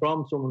have came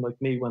from someone like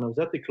me when I was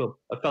at the club.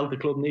 I felt the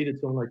club needed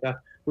someone like that.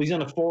 But he's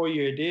on a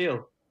 4-year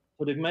deal,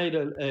 so they've made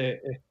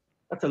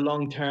that's a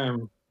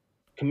long-term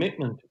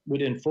commitment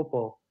within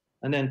football,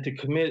 and then to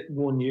commit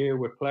 1 year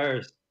with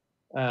players,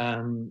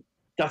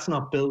 that's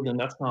not building,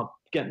 that's not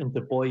getting them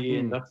to buy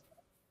in, that's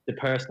the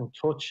personal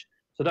touch.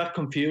 So that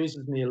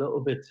confuses me a little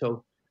bit.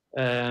 So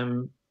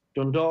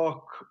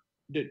Dundalk,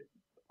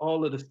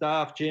 all of the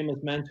staff, Jim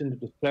has mentioned that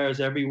there's players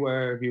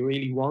everywhere if you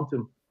really want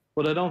them.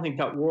 But I don't think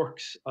that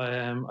works.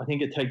 I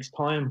think it takes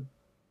time.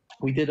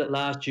 We did it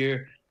last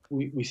year.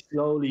 We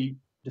slowly,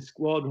 the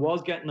squad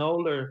was getting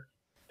older.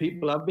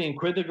 People have been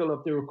critical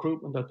of the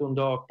recruitment at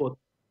Dundalk, but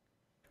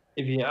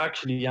if you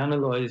actually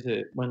analyse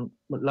it, when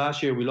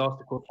last year we lost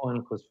the cup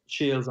final because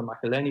Shields and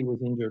McElhenney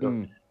was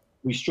injured.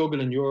 We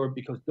struggled in Europe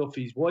because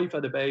Duffy's wife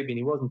had a baby and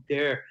he wasn't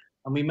there.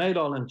 And we made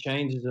all them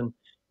changes. And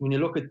when you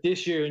look at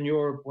this year in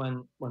Europe,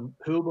 when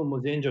Hooban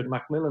was injured,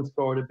 Macmillan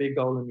scored a big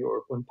goal in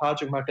Europe. When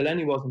Patrick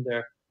McElhenney wasn't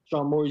there,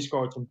 Sean Murray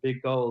scored some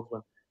big goals.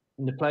 When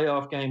in the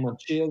playoff game, when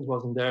Shields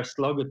wasn't there,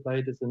 Sloggett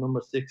played as the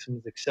number 6 and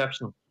was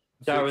exceptional.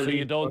 So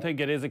you don't think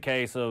it is a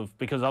case of,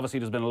 because obviously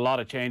there's been a lot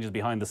of changes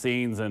behind the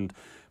scenes and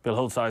Bill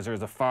Hulsizer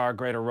has a far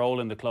greater role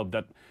in the club,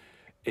 that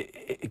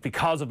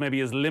because of maybe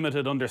his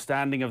limited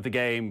understanding of the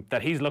game,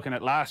 that he's looking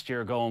at last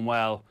year going,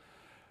 well,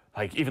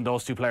 like even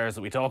those 2 players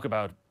that we talk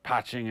about,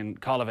 Patching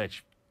and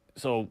Kolovich,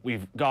 so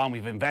we've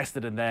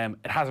invested in them.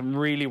 It hasn't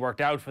really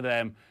worked out for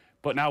them,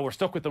 but now we're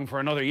stuck with them for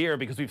another year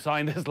because we've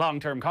signed this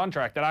long-term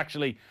contract that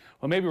actually,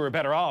 well, maybe we're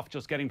better off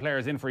just getting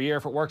players in for a year.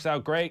 If it works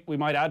out, great, we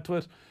might add to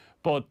it.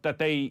 But that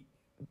he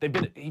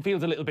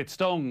feels a little bit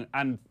stung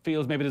and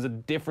feels maybe there's a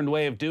different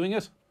way of doing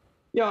it.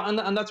 Yeah,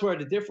 and that's where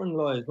the difference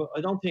lies. But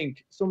I don't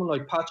think someone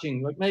like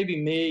Patching, like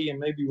maybe me and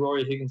maybe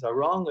Rory Higgins are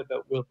wrong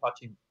about Will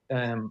Patching.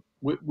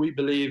 We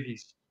believe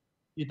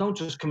you don't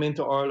just come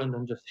into Ireland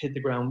and just hit the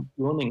ground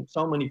running.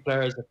 So many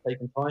players have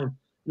taken time.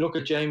 You look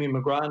at Jamie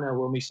McGrath now,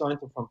 when we signed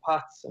him from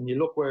Pats, and you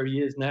look where he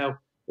is now,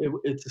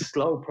 it's a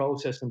slow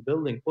process in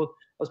building. But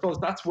I suppose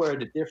that's where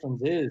the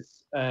difference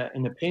is,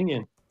 in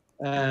opinion.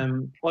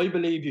 I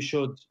believe you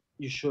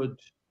should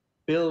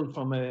build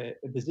from a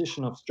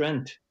position of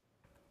strength.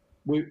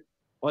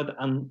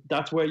 And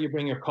that's where you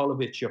bring your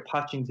Kolovic, your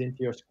Patchings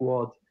into your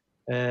squad.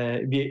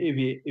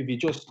 If you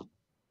just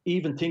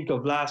even think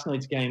of last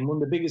night's game, one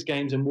of the biggest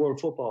games in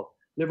world football,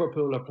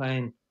 Liverpool are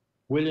playing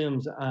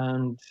Williams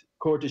and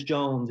Curtis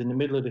Jones in the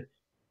middle of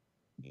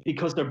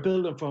because they're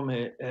building from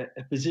a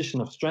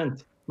position of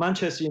strength.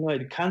 Manchester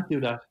United can't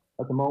do that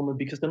at the moment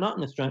because they're not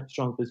in a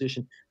strong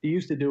position. They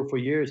used to do it for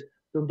years.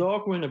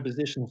 Dundalk were in a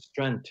position of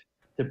strength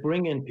to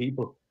bring in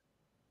people.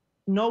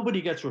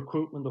 Nobody gets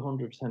recruitment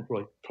 100%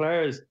 right.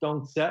 Players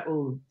don't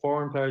settle,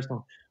 foreign players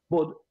don't.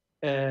 But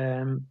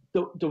there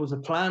was a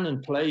plan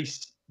in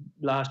place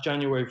last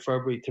January,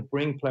 February to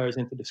bring players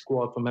into the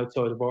squad from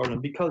outside of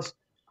Ireland because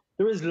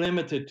there is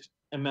limited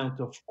amount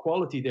of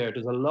quality there.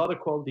 There's a lot of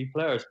quality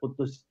players, but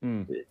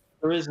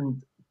there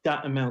isn't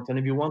that amount. And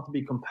if you want to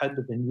be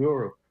competitive in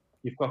Europe,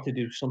 you've got to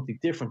do something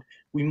different.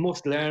 We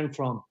must learn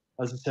from,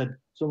 as I said,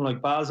 someone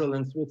like Basel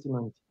in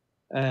Switzerland,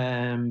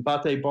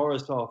 Bate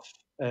Borisov,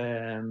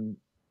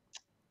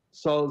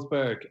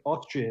 Salzburg,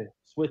 Austria,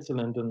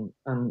 Switzerland,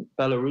 and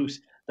Belarus.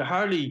 They're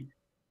hardly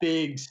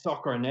big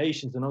soccer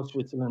nations. I know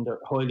Switzerland are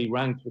highly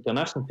ranked with the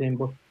national team,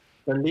 but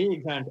their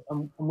leagues aren't.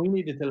 And we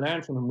needed to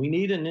learn from them. We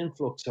need an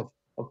influx of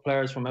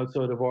players from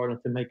outside of Ireland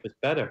to make us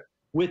better.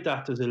 With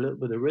that, there's a little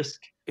bit of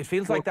risk. It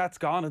feels like that's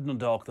gone in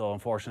Dundalk, though,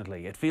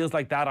 unfortunately. It feels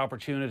like that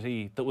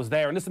opportunity that was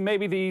there. And listen,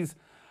 maybe these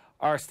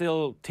are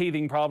still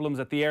teething problems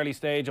at the early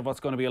stage of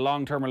what's going to be a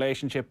long-term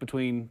relationship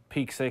between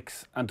Peak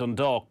Six and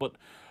Dundalk. But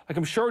like,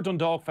 I'm sure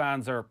Dundalk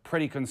fans are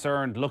pretty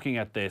concerned looking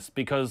at this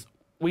because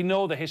we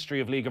know the history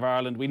of League of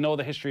Ireland. We know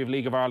the history of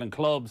League of Ireland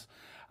clubs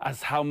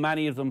as how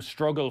many of them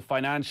struggle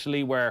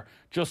financially where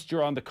just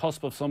you're on the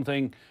cusp of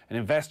something, an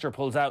investor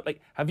pulls out. Like,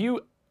 have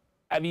you,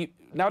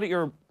 now that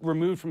you're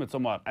removed from it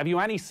somewhat, have you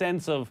any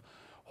sense of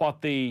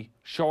what the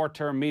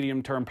short-term,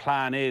 medium-term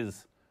plan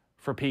is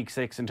for Peak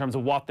Six in terms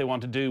of what they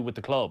want to do with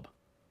the club?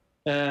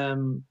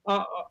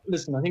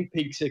 Listen, I think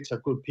Peak Six are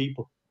good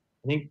people.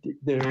 I think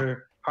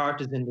their heart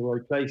is in the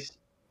right place.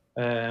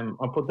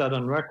 I'll put that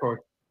on record.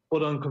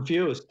 But I'm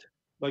confused,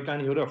 like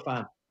any other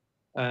fan.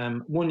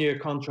 1 year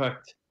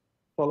contract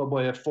followed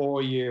by a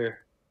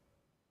 4-year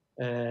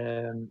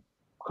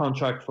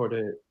contract for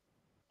the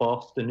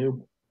boss, the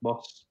new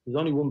boss. There's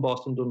only one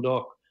boss in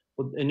Dundalk,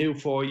 but a new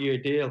 4-year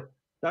deal.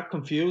 That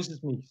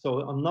confuses me.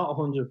 So I'm not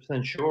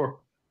 100% sure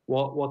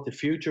what the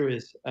future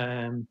is.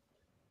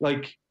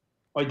 Like,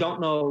 I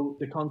don't know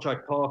the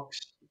contract talks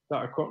that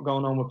are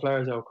going on with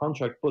players out of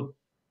contract, but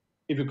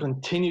if you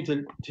continue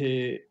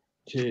to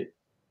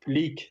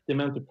leak the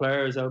amount of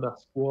players out of that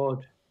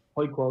squad,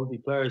 high quality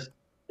players,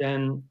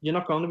 then you're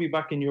not going to be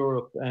back in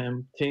Europe.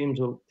 Teams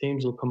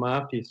will come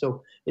after you.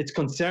 So it's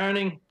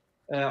concerning.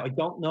 I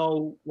don't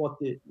know what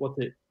the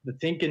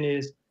thinking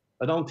is.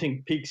 I don't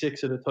think Peak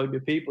Six are the type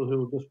of people who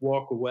will just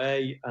walk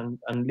away and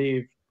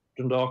leave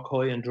Dundalk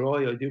high and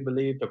dry. I do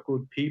believe they're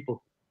good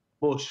people,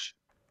 but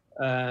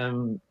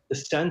the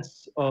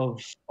sense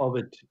of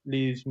it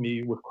leaves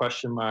me with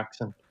question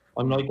marks. And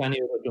I'm like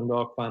any other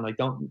Dundalk fan. I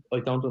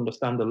don't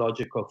understand the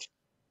logic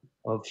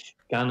of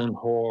Gannon,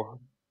 Hoare,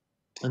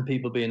 and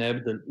people being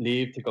able to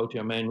leave to go to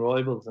your main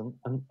rivals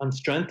and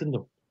strengthen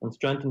them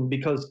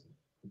because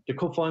the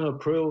cup final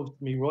proved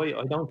me right.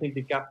 I don't think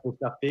the gap was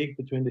that big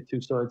between the two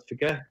sides.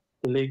 Forget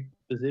the league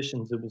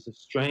positions. It was a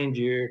strange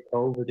year,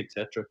 COVID,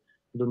 etc.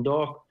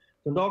 Dundalk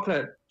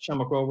let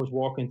Shamrock Rovers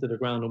walk into the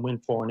ground and win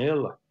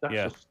 4-0.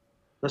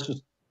 That's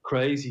just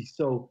crazy.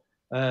 So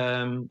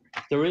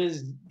there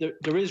is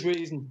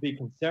reason to be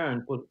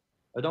concerned, but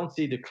I don't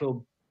see the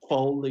club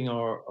folding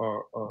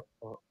or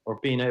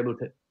being able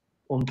to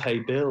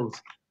unpay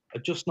bills.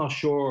 I'm just not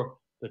sure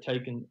they're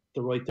taking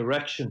the right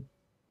direction.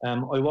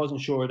 I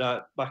wasn't sure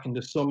that back in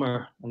the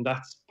summer, and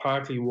that's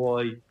partly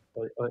why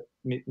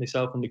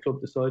myself and the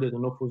club decided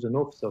enough was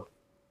enough. So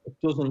it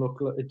doesn't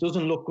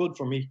look good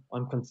for me.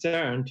 I'm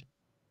concerned,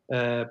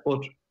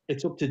 but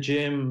it's up to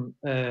Jim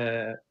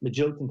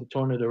Magilton to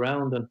turn it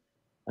around, and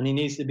he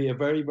needs to be a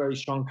very, very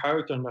strong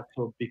character in that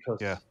club because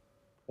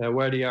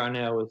where they are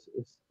now is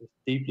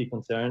deeply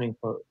concerning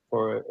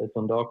for a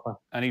Dundalk fan.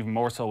 And even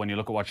more so when you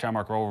look at what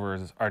Shamrock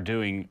Rovers are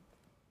doing,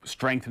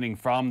 strengthening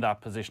from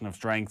that position of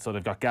strength. So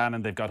they've got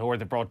Gannon, they've got Hoare,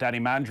 they've brought Danny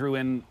Mandrew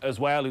in as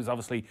well, who's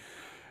obviously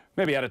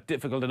maybe had a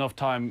difficult enough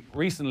time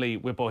recently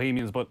with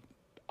Bohemians, but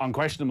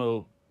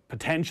unquestionable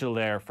potential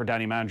there for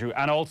Danny Mandrew,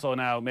 and also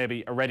now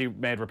maybe a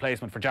ready-made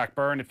replacement for Jack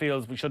Byrne. It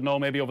feels we should know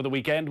maybe over the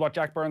weekend what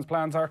Jack Byrne's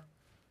plans are.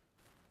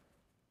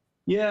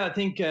 Yeah, I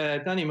think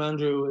Danny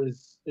Mandrew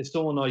is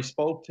someone I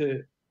spoke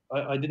to.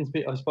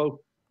 I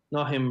spoke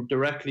not him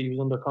directly, he was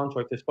under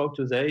contract. I spoke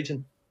to his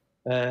agent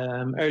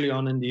early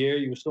on in the year.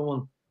 He was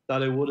someone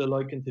that I would have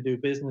liked to do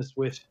business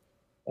with.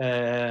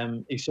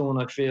 He's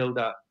someone I feel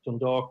that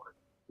Dundalk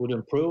would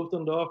improve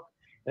Dundalk.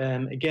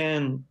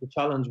 Again, the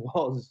challenge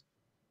was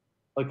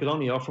I could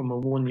only offer him a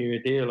 1-year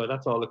deal.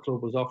 That's all the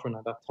club was offering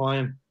at that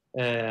time.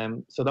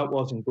 So that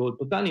wasn't good.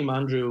 But Danny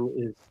Mandrew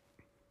is...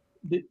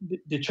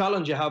 The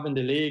challenge you have in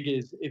the league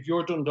is if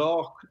you're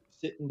Dundalk,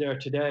 sitting there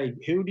today,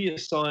 who do you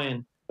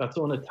sign that's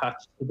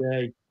unattached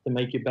today to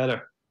make you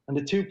better? And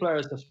the two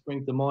players that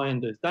spring to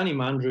mind is Danny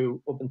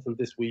Mandrew up until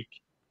this week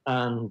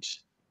and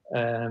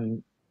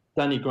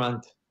Danny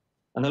Grant.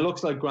 And it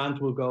looks like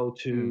Grant will go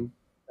to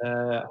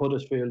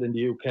Huddersfield in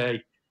the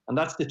UK. And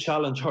that's the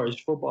challenge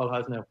Irish football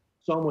has now.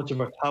 So much of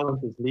our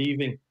talent is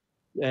leaving.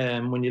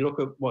 When you look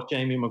at what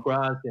Jamie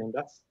McGrath is doing,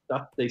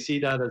 they see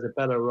that as a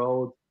better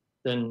road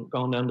than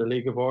going down the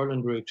League of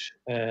Ireland route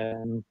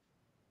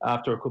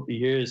after a couple of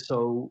years.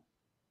 So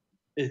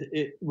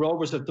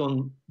Rovers have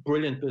done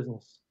brilliant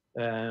business.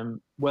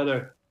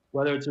 Whether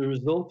it's a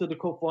result of the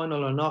cup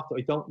final or not,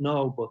 I don't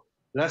know. But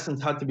lessons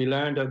had to be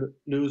learned out of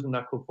losing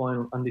that cup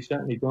final, and they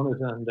certainly done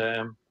it. And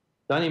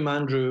Danny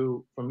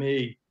Mandrew, for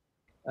me,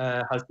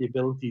 has the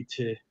ability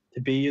to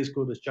be as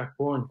good as Jack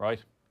Byrne.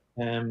 Right.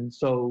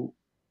 So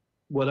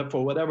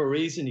for whatever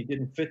reason, he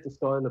didn't fit the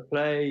style of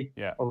play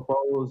of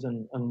Bowles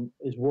and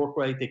his work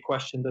rate. They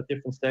questioned at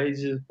different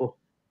stages, but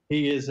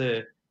he is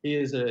a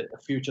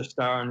future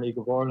star in League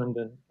of Ireland,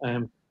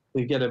 and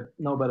we get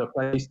no better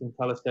place than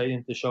Tallaght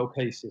Stadium to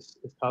showcase his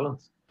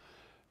talents.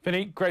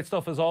 Vinny, great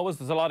stuff as always.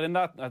 There's a lot in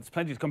that. There's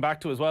plenty to come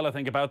back to as well, I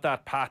think, about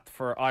that path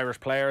for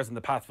Irish players and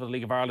the path for the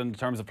League of Ireland in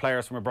terms of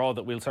players from abroad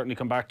that we'll certainly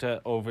come back to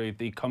over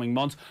the coming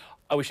months.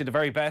 I wish you the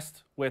very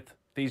best with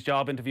these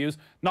job interviews.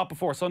 Not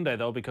before Sunday,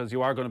 though, because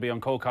you are going to be on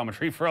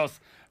co-commentary for us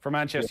for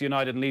Manchester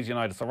United and Leeds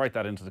United, so write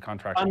that into the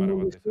contract. And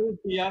will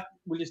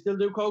you still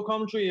do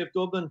co-commentary if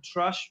Dublin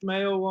trash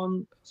Mayo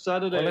on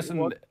Saturday? Well,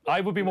 listen, I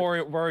would be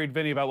more worried,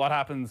 Vinny, about what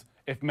happens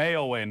if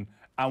Mayo win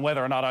and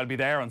whether or not I'll be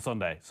there on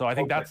Sunday. So I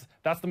think that's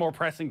the more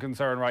pressing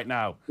concern right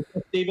now.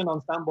 Stephen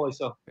on standby,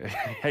 so.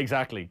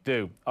 Exactly,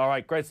 do. All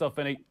right, great stuff,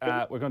 Vinny.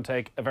 We're going to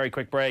take a very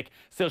quick break.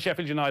 Still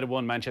Sheffield United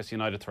 1, Manchester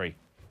United 3.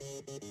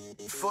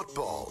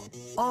 Football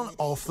on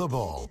Off the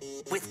Ball.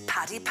 With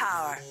Paddy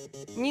Power.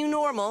 New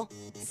normal,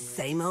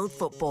 same old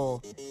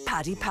football.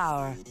 Paddy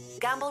Power.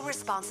 Gamble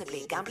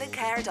responsibly.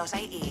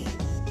 Gamblingcare.ie.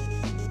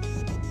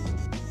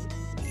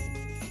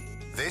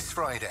 This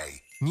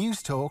Friday,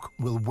 News Talk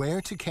will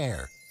wear to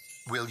care.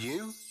 Will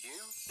you?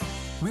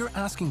 We're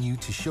asking you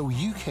to show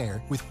you care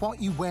with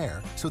what you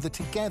wear so that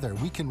together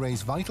we can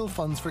raise vital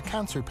funds for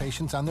cancer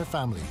patients and their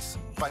families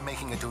by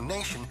making a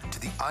donation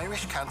to the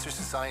Irish Cancer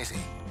Society.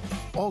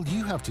 All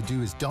you have to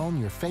do is don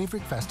your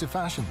favourite festive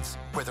fashions,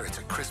 whether it's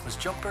a Christmas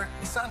jumper,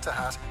 Santa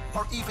hat,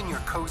 or even your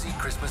cosy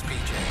Christmas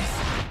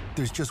PJs.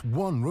 There's just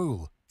one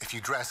rule. If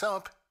you dress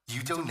up,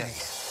 you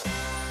donate.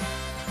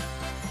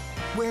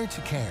 Wear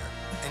to care,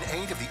 in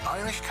aid of the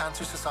Irish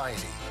Cancer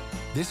Society.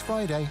 This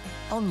Friday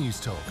on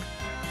News Talk.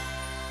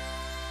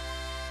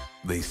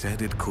 They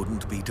said it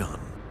couldn't be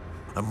done.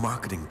 A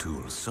marketing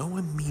tool so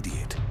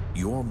immediate,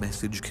 your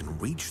message can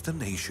reach the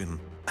nation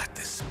at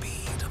the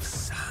speed of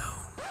sound.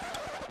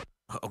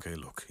 Okay,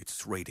 look,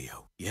 it's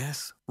radio.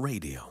 Yes,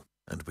 radio.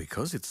 And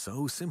because it's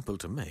so simple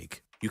to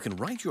make, you can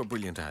write your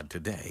brilliant ad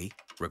today,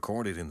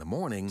 record it in the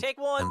morning,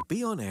 and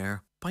be on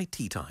air by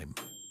tea time.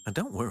 And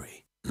don't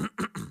worry,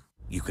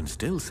 you can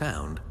still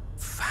sound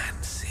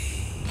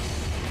fancy.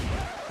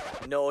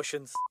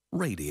 Notions.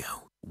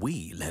 Radio.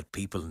 We let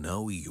people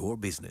know your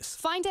business.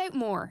 Find out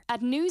more at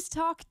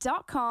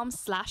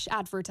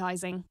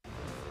newstalk.com/advertising.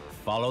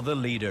 Follow the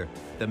leader,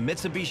 the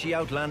Mitsubishi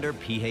Outlander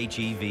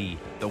PHEV,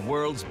 the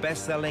world's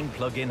best-selling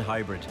plug-in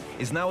hybrid,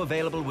 is now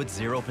available with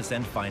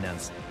 0%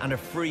 finance and a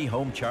free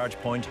home charge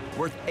point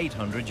worth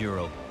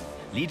 €800.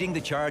 Leading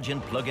the charge in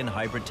plug-in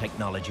hybrid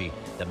technology,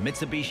 the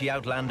Mitsubishi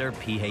Outlander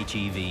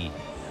PHEV.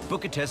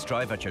 Book a test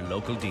drive at your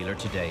local dealer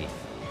today.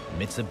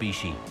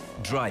 Mitsubishi,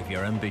 drive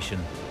your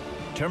ambition.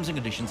 Terms and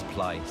conditions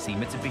apply. See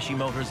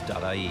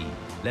MitsubishiMotors.ie.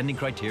 Lending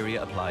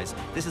criteria applies.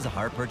 This is a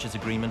hire purchase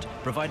agreement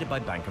provided by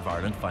Bank of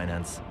Ireland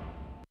Finance.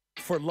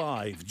 For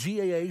live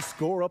GAA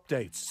score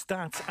updates,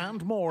 stats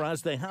and more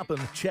as they happen,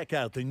 check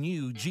out the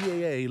new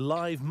GAA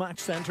Live Match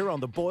Centre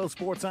on the Boyle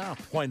Sports app.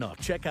 Why not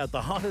check out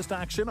the hottest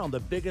action on the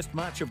biggest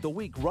match of the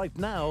week right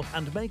now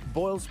and make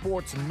Boyle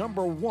Sports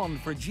 #1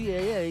 for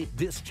GAA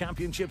this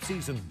championship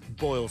season.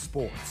 Boyle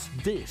Sports.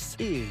 This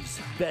is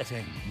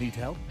betting. Need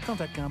help?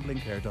 Contact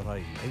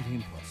gamblingcare.ie.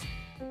 18+.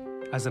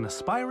 As an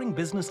aspiring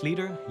business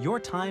leader, your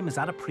time is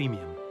at a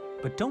premium.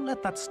 But don't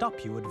let that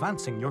stop you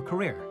advancing your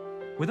career.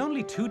 With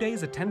only 2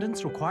 days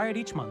attendance required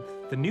each month,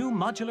 the new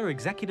modular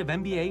executive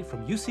MBA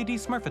from UCD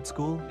Smurfit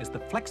School is the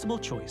flexible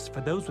choice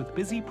for those with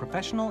busy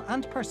professional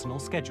and personal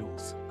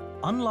schedules.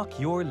 Unlock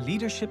your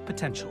leadership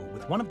potential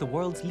with one of the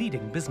world's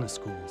leading business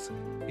schools.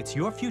 It's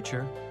your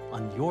future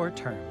on your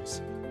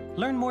terms.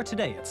 Learn more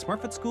today at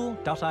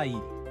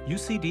smurfitschool.ie.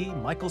 UCD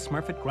Michael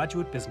Smurfit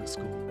Graduate Business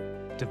School.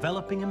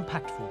 Developing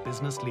impactful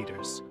business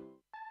leaders.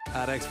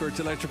 At Expert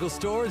Electrical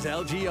Stores,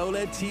 LG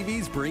OLED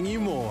TVs bring you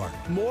more.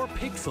 More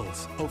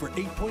pixels, over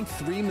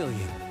 8.3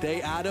 million.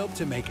 They add up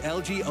to make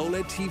LG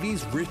OLED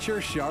TVs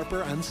richer,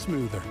 sharper and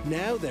smoother.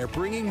 Now they're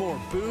bringing more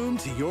boom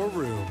to your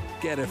room.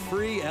 Get a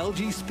free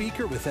LG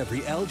speaker with every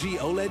LG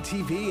OLED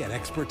TV at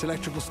Expert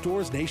Electrical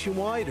Stores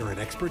nationwide or at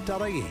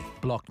expert.ie.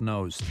 Blocked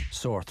nose,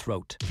 sore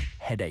throat,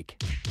 headache.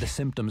 the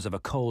symptoms of a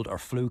cold or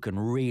flu can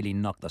really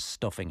knock the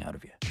stuffing out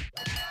of you.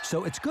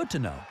 So it's good to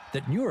know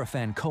that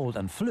Nurofen Cold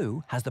and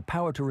Flu has the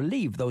power to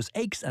relieve those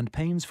aches and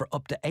pains for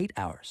up to 8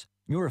 hours.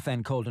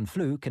 Nurofen Cold and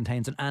Flu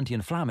contains an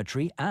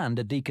anti-inflammatory and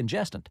a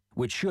decongestant,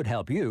 which should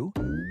help you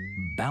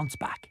bounce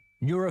back.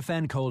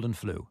 Nurofen Cold and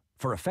Flu,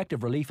 for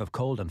effective relief of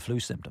cold and flu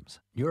symptoms.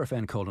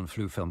 Nurofen Cold and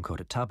Flu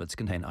film-coated tablets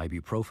contain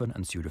ibuprofen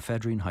and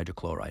pseudoephedrine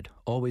hydrochloride.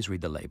 Always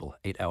read the label.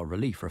 8-hour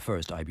relief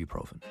refers to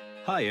ibuprofen.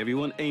 Hi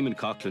everyone, Eamon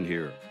Coughlin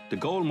here. The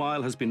Gold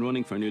Mile has been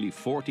running for nearly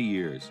 40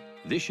 years.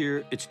 This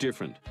year it's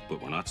different,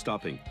 but we're not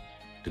stopping.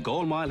 The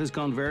Gold Mile has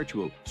gone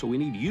virtual, so we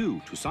need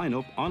you to sign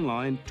up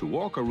online to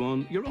walk or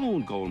run your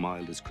own Gold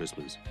Mile this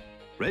Christmas.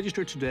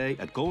 Register today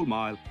at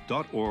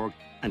goldmile.org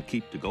and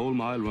keep the Gold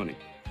Mile running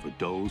for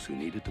those who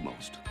need it the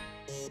most.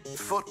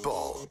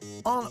 Football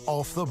on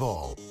Off the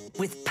Ball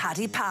with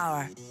Paddy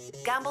Power.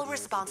 Gamble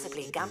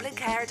responsibly.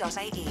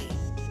 Gamblingcare.ie.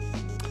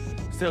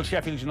 Still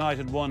Sheffield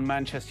United 1,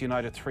 Manchester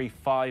United 3,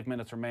 5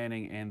 minutes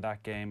remaining in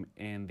that game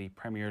in the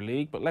Premier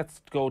League. But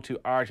let's go to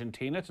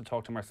Argentina to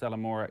talk to Marcela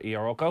Mora y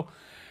Araujo.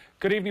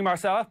 Good evening,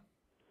 Marcela.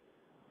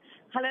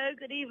 Hello,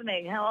 good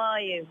evening. How are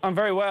you? I'm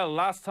very well.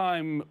 Last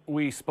time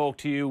we spoke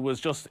to you was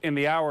just in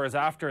the hours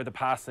after the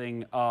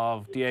passing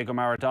of Diego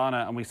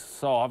Maradona, and we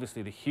saw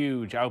obviously the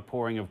huge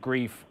outpouring of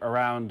grief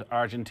around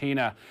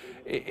Argentina.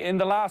 In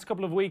the last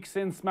couple of weeks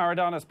since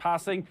Maradona's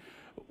passing,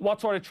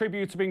 what sort of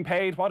tributes are being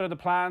paid? What are the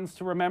plans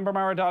to remember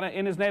Maradona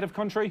in his native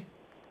country?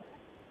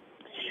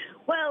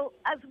 Well,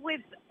 as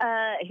with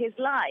his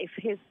life,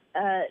 his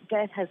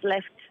death has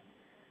left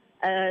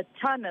a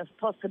ton of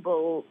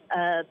possible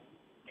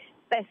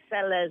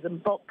bestsellers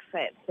and box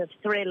sets of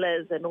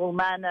thrillers and all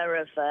manner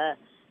of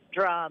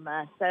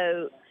drama.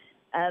 So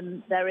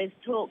there is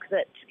talk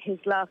that his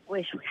last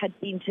wish had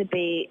been to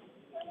be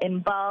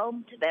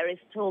embalmed. There is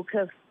talk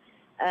of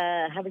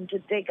having to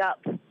dig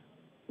up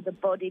the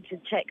body to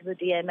check the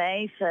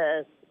DNA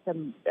for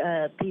some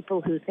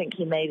people who think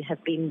he may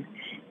have been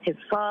his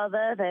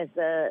father. There's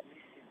a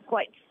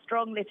quite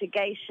strong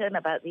litigation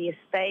about the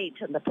estate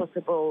and the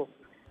possible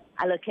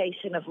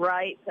allocation of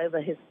rights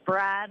over his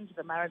brand,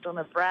 the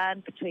Maradona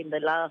brand, between the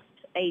last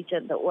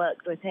agent that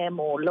worked with him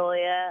or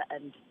lawyer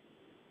and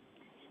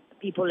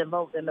people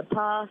involved in the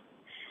past.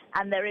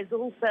 And there is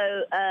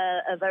also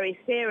a very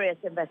serious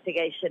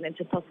investigation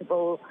into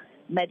possible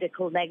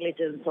medical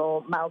negligence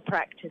or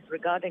malpractice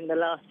regarding the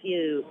last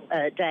few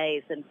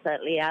days and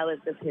certainly hours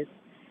of his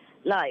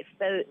life.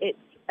 So it's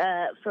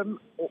from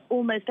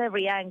almost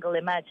every angle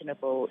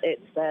imaginable,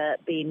 it's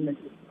been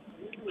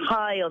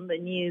high on the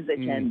news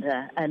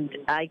agenda, and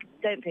I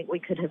don't think we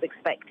could have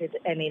expected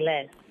any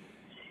less.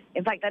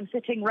 In fact, I'm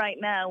sitting right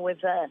now with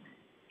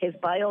his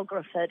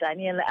biographer,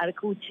 Daniele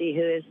Arcucci,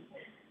 who is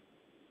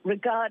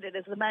regarded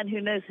as the man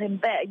who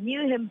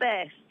knew him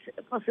best,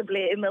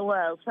 possibly in the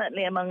world,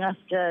 certainly among us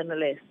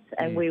journalists.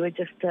 And we were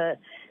just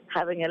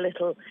having a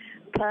little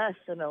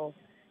personal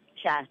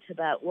chat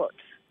about what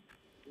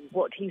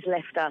he's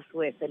left us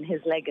with and his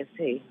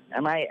legacy.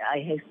 And I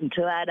hasten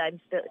to add,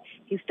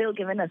 he's still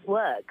giving us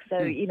work. So,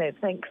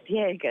 thanks,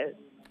 Diego.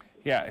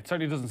 Yeah, it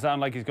certainly doesn't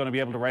sound like he's going to be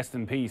able to rest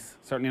in peace.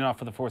 Certainly not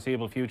for the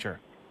foreseeable future.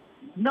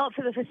 Not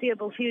for the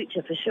foreseeable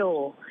future, for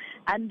sure.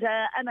 And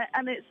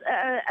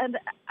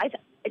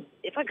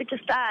if I could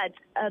just add,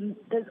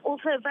 there's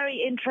also a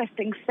very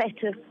interesting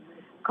set of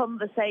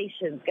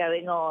conversations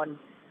going on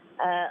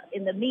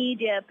in the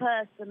media,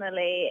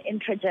 personally,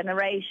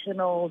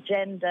 intergenerational,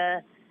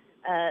 gender.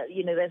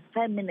 There's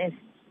feminists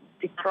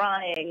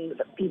decrying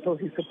the people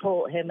who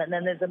support him, and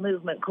then there's a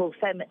movement called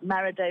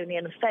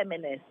Maradonian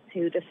feminists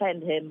who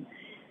defend him.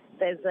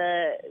 There's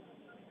a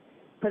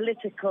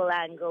political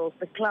angle,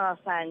 the class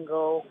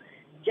angle,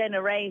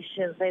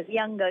 generations. There's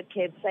younger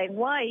kids saying,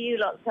 why are you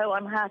lot so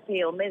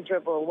unhappy or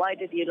miserable? Why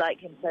did you like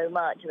him so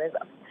much? And there's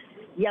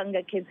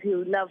younger kids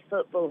who love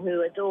football,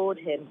 who adored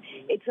him.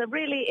 It's a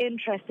really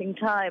interesting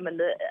time,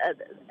 and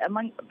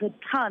among the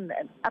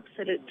an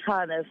absolute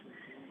ton of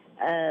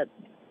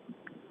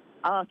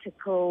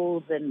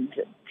articles and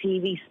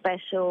TV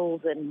specials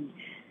and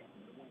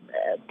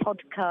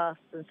podcasts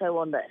and so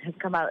on that have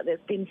come out. There's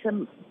been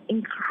some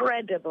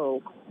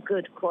incredible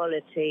good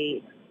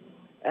quality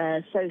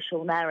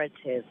social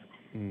narrative.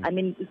 I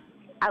mean,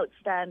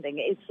 outstanding.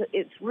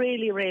 It's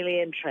really,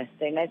 really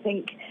interesting. I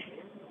think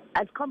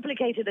as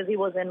complicated as he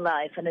was in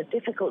life, and as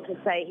difficult to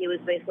say he was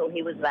this or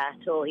he was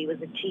that, or he was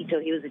a cheat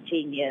or he was a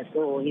genius,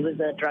 or he was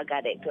a drug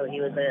addict or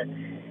he was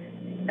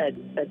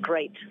a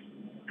great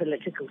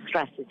political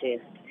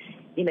strategist.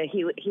 He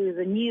was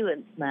a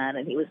nuanced man,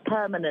 and he was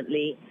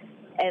permanently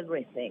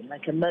everything,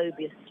 like a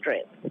Mobius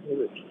strip.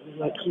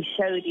 He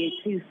showed you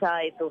two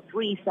sides or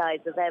three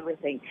sides of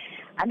everything,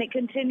 and it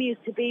continues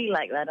to be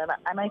like that.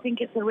 And I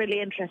think it's a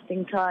really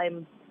interesting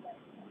time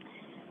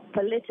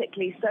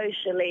politically,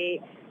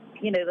 socially.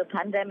 The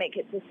pandemic,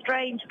 it's a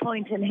strange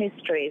point in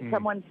history.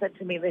 Someone said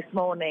to me this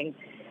morning,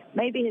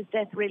 maybe his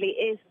death really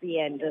is the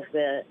end of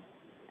the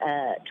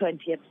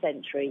 20th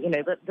century,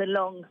 the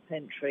long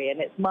century, and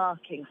it's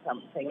marking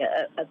something,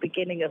 a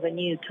beginning of a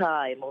new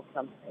time or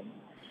something.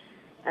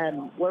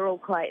 we're all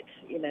quite,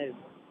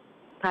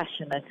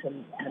 passionate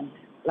and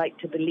like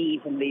to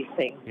believe in these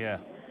things. Yeah.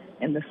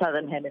 In the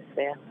Southern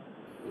Hemisphere.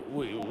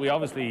 We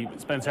obviously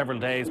spent several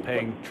days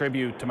paying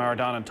tribute to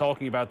Maradona and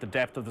talking about the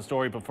depth of the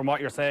story, but from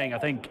what you're saying, I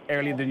think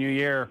early in the new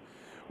year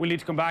we'll need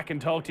to come back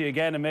and talk to you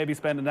again and maybe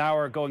spend an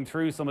hour going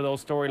through some of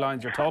those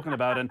storylines you're talking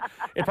about. And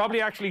it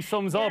probably actually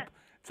sums up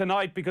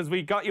tonight, because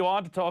we got you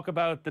on to talk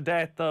about the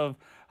death of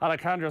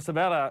Alejandro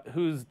Sabella,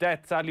 whose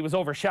death sadly was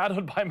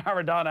overshadowed by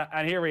Maradona,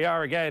 and here we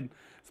are again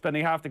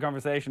spending half the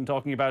conversation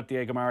talking about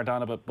Diego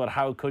Maradona, but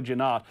how could you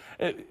not?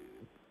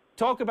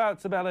 Talk about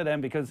Sabella then,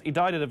 because he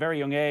died at a very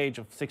young age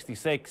of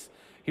 66.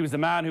 He was the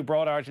man who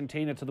brought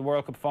Argentina to the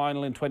World Cup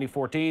final in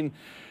 2014.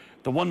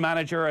 The one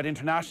manager at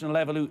international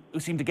level who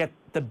seemed to get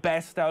the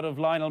best out of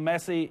Lionel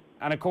Messi.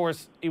 And of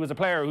course, he was a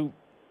player who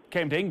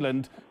came to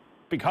England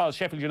because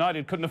Sheffield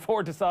United couldn't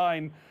afford to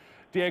sign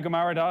Diego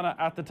Maradona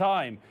at the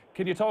time.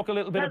 Can you talk a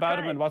little bit about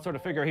him and what sort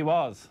of figure he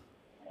was?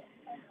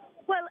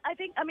 Well,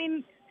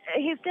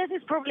 his death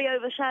is probably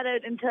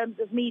overshadowed in terms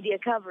of media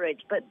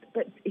coverage, but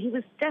he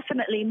was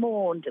definitely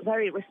mourned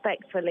very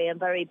respectfully and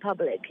very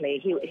publicly.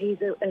 He's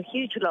a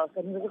huge loss,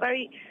 and he was a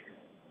very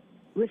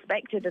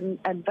respected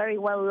and very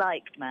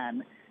well-liked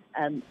man,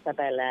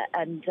 Sabella.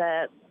 And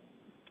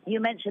you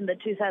mentioned the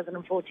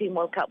 2014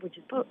 World Cup, which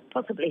is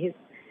possibly his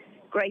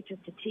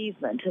greatest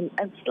achievement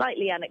and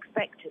slightly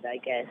unexpected, I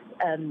guess.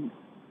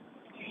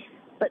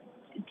 But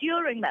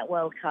during that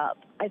World Cup,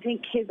 I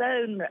think his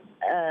own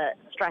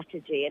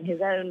strategy and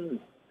his own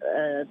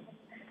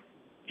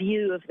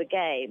view of the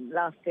game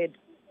lasted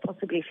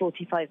possibly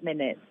 45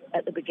 minutes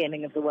at the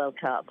beginning of the World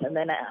Cup. And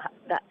then at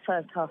that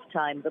first half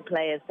time, the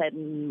players said,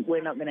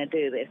 we're not going to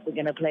do this, we're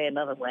going to play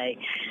another way.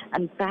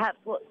 And perhaps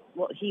what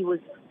he was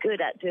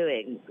good at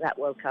doing that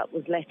World Cup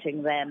was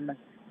letting them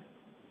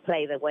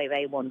play the way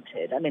they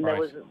wanted. I mean, there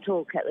was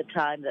talk at the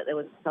time that there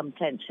was some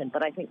tension,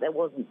 but I think there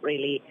wasn't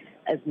really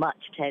as much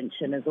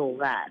tension as all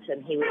that.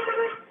 And he was...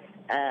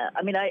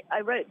 I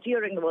wrote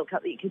during the World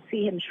Cup that you could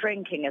see him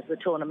shrinking as the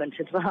tournament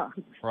advanced.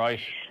 Right.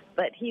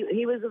 But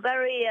he was a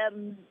very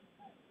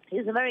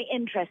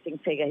interesting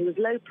figure. He was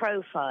low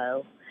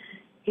profile.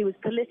 He was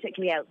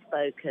politically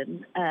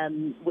outspoken,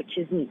 which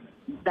isn't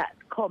that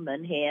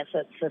common here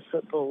for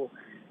football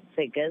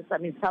figures. I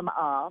mean, some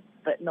are,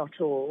 but not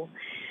all.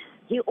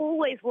 He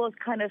always was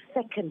kind of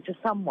second to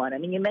someone. I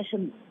mean, you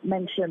mentioned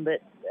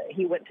that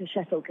he went to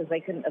Sheffield because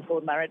they couldn't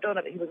afford Maradona,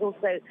 but he was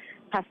also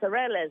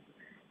Passarella's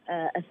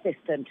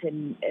assistant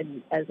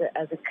as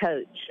a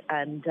coach,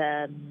 and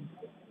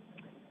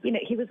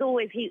he was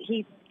always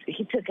he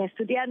took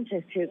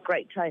Estudiantes to a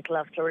great title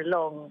after a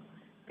long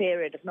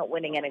period of not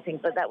winning anything,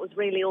 but that was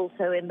really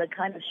also in the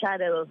kind of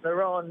shadow of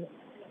Veron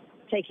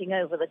taking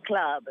over the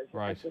club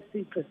as a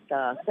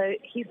superstar. So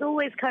he's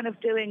always kind of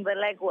doing the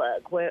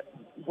legwork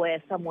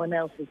where someone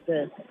else is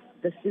the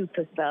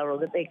superstar or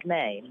the big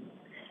name.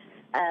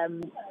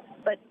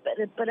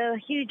 But a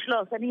huge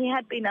loss, and he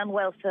had been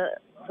unwell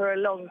for a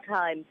long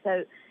time.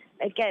 So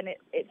again,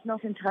 it's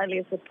not entirely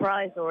a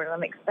surprise or an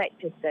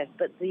unexpected death,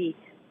 but the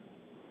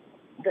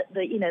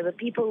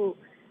people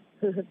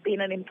who have been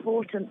an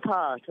important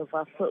part of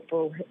our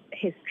football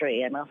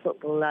history and our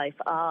football life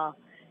are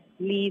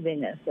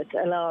leaving us at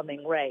an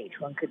alarming rate,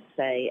 one could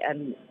say.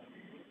 And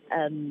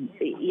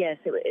yes,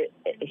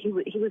 he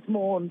was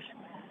mourned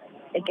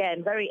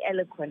again very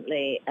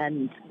eloquently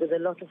and with a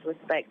lot of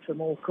respect from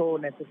all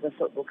corners of the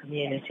football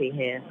community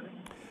here.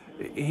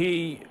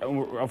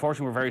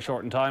 Unfortunately, we're very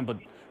short in time, but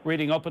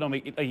reading up on him,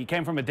 he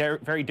came from a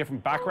very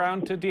different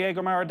background to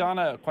Diego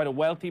Maradona, quite a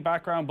wealthy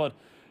background, but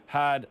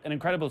had an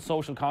incredible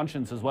social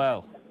conscience as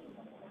well.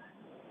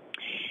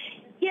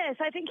 Yes,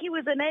 I think he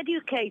was an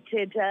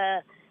educated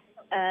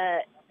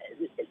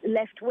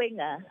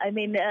left-winger. I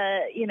mean,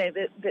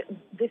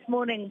 this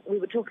morning we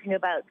were talking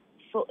about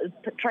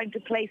trying to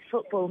place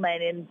football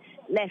men in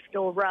left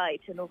or right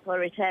and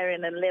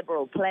authoritarian and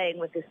liberal, playing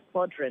with this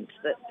quadrant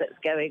that's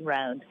going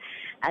round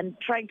and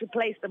trying to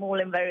place them all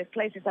in various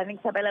places. I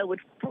think Sabella would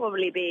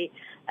probably be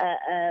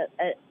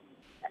a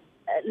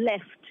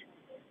left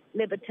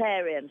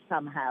libertarian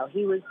somehow.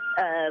 He was...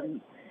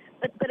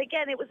 But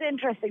again, it was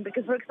interesting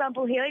because, for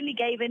example, he only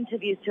gave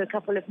interviews to a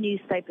couple of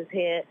newspapers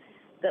here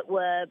that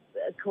were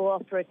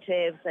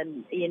cooperatives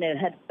and,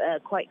 had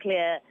quite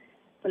clear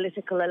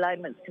political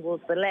alignments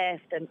towards the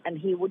left, and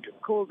he would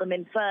call them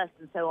in first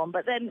and so on.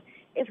 But then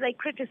if they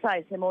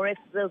criticised him or if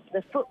the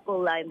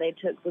football line they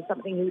took was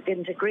something he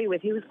didn't agree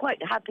with, he was quite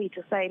happy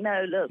to say,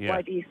 no, look,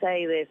 why do you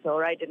say this?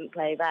 Or I didn't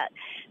play that.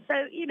 So,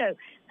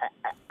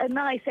 a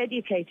nice,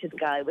 educated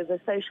guy with a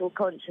social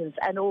conscience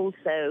and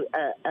also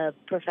a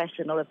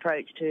professional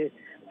approach to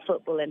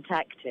football and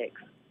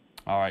tactics.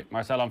 All right,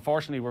 Marcela,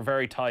 unfortunately, we're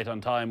very tight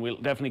on time. We'll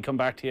definitely come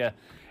back to you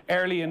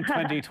early in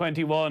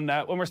 2021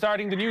 when we're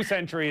starting the new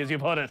century, as you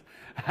put it.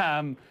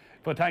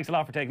 But thanks a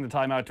lot for taking the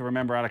time out to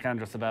remember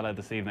Alejandro Sabella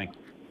this evening.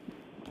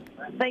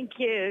 Thank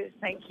you.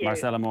 Thank you.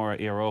 Marcela Mora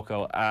y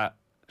Araujo.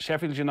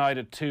 Sheffield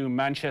United 2,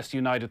 Manchester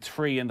United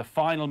 3 in the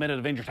final minute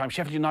of injury time.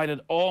 Sheffield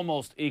United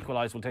almost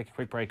equalised. We'll take a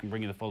quick break and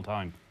bring you the full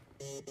time.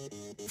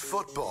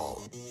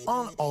 Football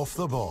on Off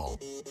the Ball.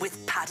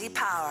 With Paddy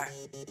Power.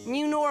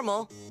 New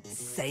normal,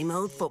 same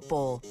old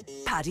football.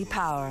 Paddy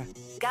Power.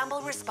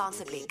 Gamble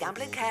responsibly.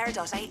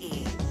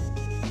 Gamblingcare.ie.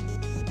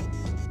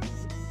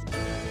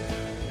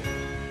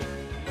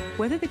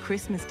 Whether the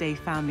Christmas Day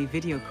family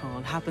video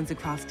call happens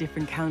across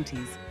different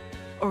counties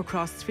or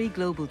across 3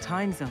 global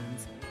time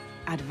zones,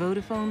 at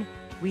Vodafone,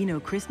 we know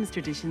Christmas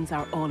traditions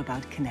are all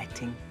about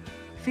connecting.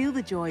 Feel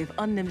the joy of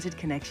unlimited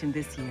connection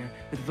this year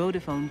with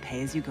Vodafone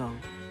Pay As You Go.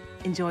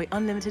 Enjoy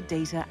unlimited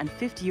data and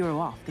 €50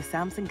 off the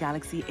Samsung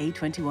Galaxy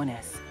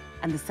A21s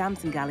and the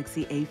Samsung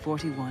Galaxy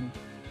A41,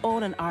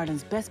 all on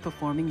Ireland's best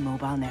performing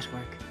mobile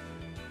network.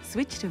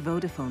 Switch to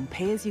Vodafone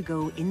Pay As You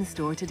Go in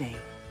store today.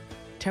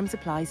 Terms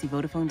apply, see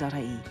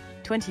Vodafone.ie.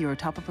 €20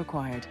 top-up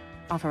required.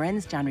 Offer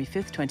ends January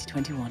 5th,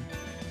 2021.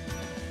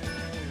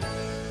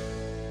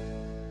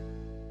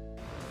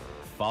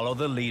 Follow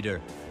the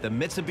leader. The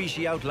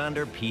Mitsubishi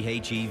Outlander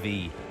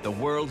PHEV, the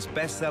world's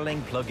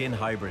best-selling plug-in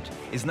hybrid,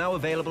 is now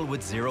available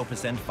with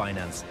 0%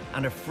 finance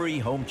and a free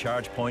home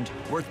charge point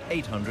worth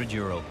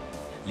 €800.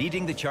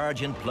 Leading the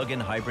charge in plug-in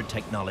hybrid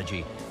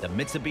technology, the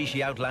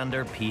Mitsubishi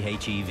Outlander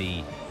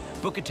PHEV.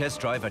 Book a test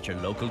drive at your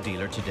local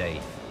dealer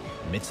today.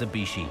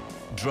 Mitsubishi.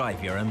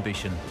 Drive your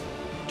ambition.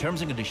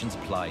 Terms and conditions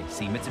apply.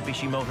 See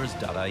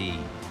mitsubishimotors.ie.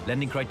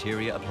 Lending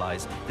criteria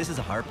applies. This is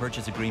a hire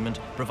purchase agreement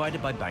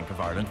provided by Bank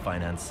of Ireland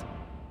Finance.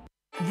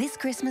 This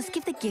Christmas,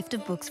 give the gift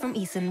of books from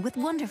Eason with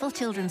wonderful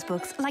children's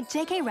books like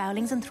J.K.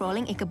 Rowling's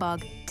enthralling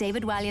Ichabod,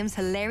 David Walliams'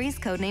 hilarious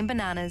codename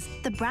Bananas,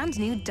 the brand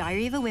new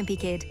Diary of a Wimpy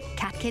Kid,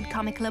 Cat Kid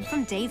Comic Club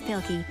from Dave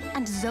Pilkey,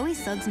 and Zoe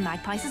Sugg's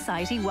Magpie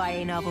Society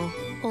YA novel.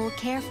 All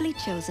carefully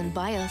chosen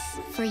by us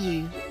for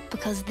you,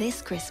 because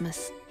this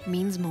Christmas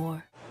means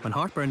more. When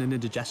heartburn and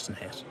indigestion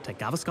hit, take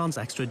Gaviscon's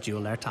Extra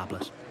Dual Air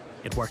tablet.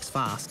 It works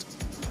fast,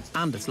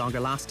 and it's longer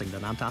lasting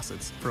than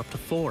antacids for up to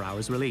 4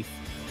 hours relief.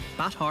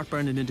 Bat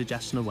heartburn and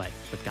indigestion away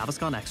with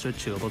Gaviscon Extra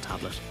Chewable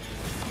Tablet.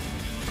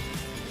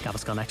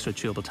 Gaviscon Extra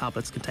Chewable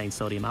Tablets contain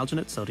sodium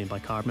alginate, sodium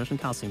bicarbonate and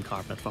calcium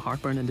carbonate for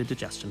heartburn and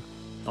indigestion.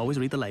 Always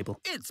read the label.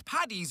 It's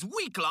Paddy's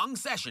week-long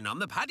session on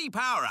the Paddy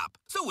Power app.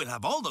 So we'll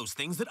have all those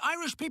things that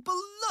Irish people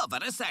love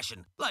at a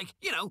session. Like,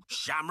 you know,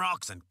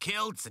 shamrocks and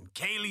kilts and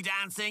ceilidh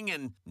dancing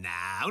and...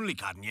 Nah, only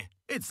codding you.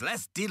 It's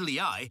less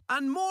diddly-eye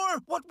and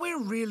more what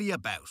we're really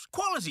about.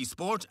 Quality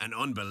sport and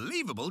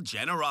unbelievable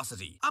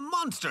generosity. A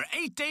monster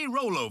 8-day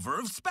rollover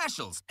of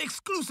specials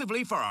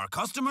exclusively for our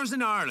customers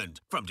in Ireland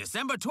from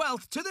December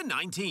 12th to the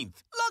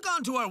 19th. Log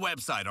on to our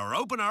website or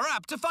open our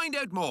app to find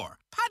out more.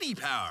 Paddy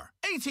Power.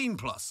 18+.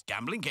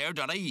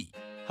 Gamblingcare.ie.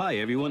 Hi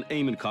everyone,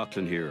 Eamon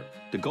Coughlin here.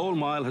 The Goal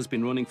Mile has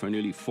been running for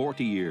nearly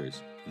 40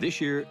 years.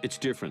 This year it's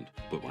different,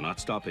 but we're not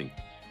stopping.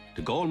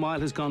 The Goal Mile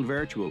has gone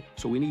virtual,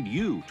 so we need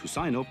you to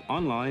sign up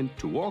online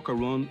to walk or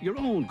run your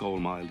own Goal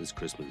Mile this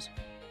Christmas.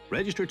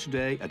 Register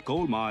today at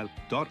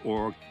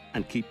goalmile.org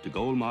and keep the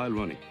Goal Mile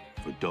running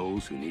for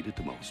those who need it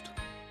the most.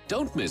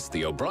 Don't miss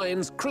the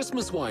O'Brien's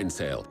Christmas wine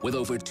sale with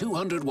over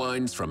 200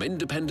 wines from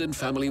independent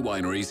family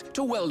wineries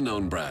to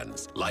well-known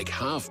brands like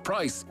Half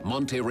Price,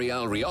 Monte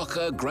Real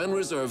Rioja Gran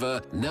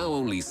Reserva, now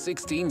only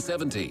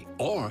 $16.70,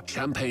 or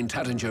Champagne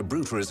Taittinger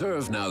Brut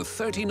Reserve, now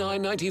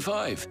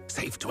 $39.95.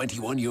 Save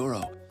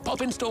 €21.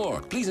 Pop in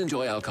store. Please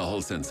enjoy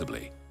alcohol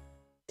sensibly.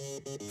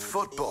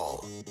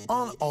 Football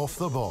on Off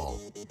the Ball.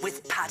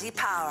 With Paddy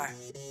Power.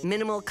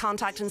 Minimal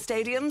contact in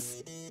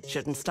stadiums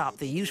shouldn't stop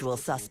the usual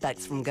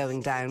suspects from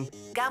going down.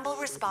 Gamble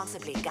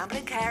responsibly.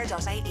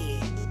 Gamblingcare.ie.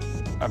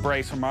 A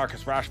brace from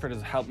Marcus Rashford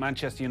has helped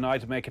Manchester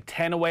United make it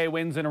 10 away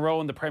wins in a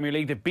row in the Premier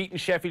League. They've beaten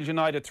Sheffield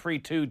United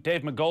 3-2.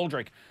 Dave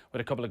McGoldrick with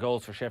a couple of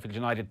goals for Sheffield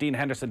United. Dean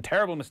Henderson,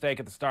 terrible mistake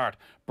at the start.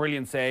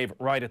 Brilliant save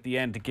right at the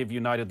end to give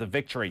United the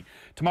victory.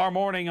 Tomorrow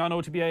morning on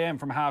OTBAM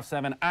from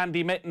 7:30,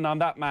 Andy Mitten on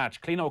that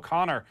match. Clean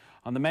O'Connor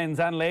on the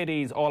men's and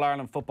ladies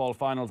All-Ireland football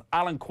finals.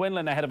 Alan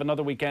Quinlan ahead of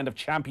another weekend of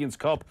Champions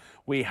Cup.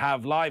 We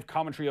have live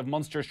commentary of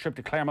Munster's trip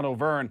to Claremont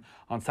O'Byrne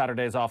on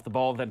Saturdays Off the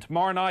Ball. Then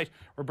tomorrow night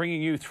we're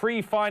bringing you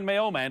 3 fine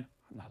Mayo men.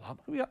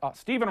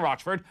 Stephen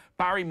Rochford,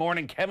 Barry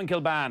Morning, Kevin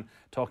Kilban,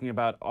 talking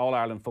about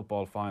All-Ireland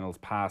football finals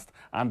past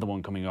and the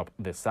one coming up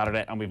this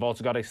Saturday. And we've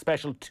also got a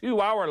special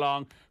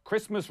 2-hour-long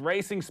Christmas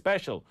racing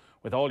special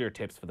with all your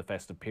tips for the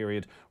festive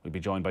period. We'll be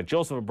joined by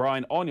Joseph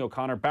O'Brien, Anya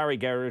O'Connor, Barry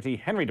Geraghty,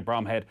 Henry de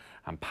Bromhead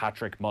and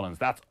Patrick Mullins.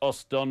 That's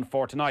us done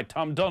for tonight.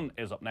 Tom Dunn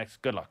is up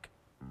next. Good luck.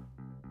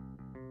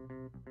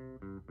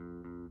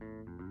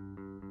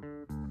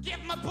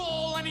 Get my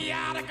ball in the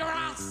yard of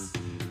grass.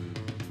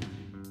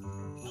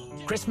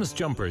 Christmas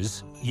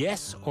jumpers,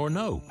 yes or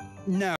no? No.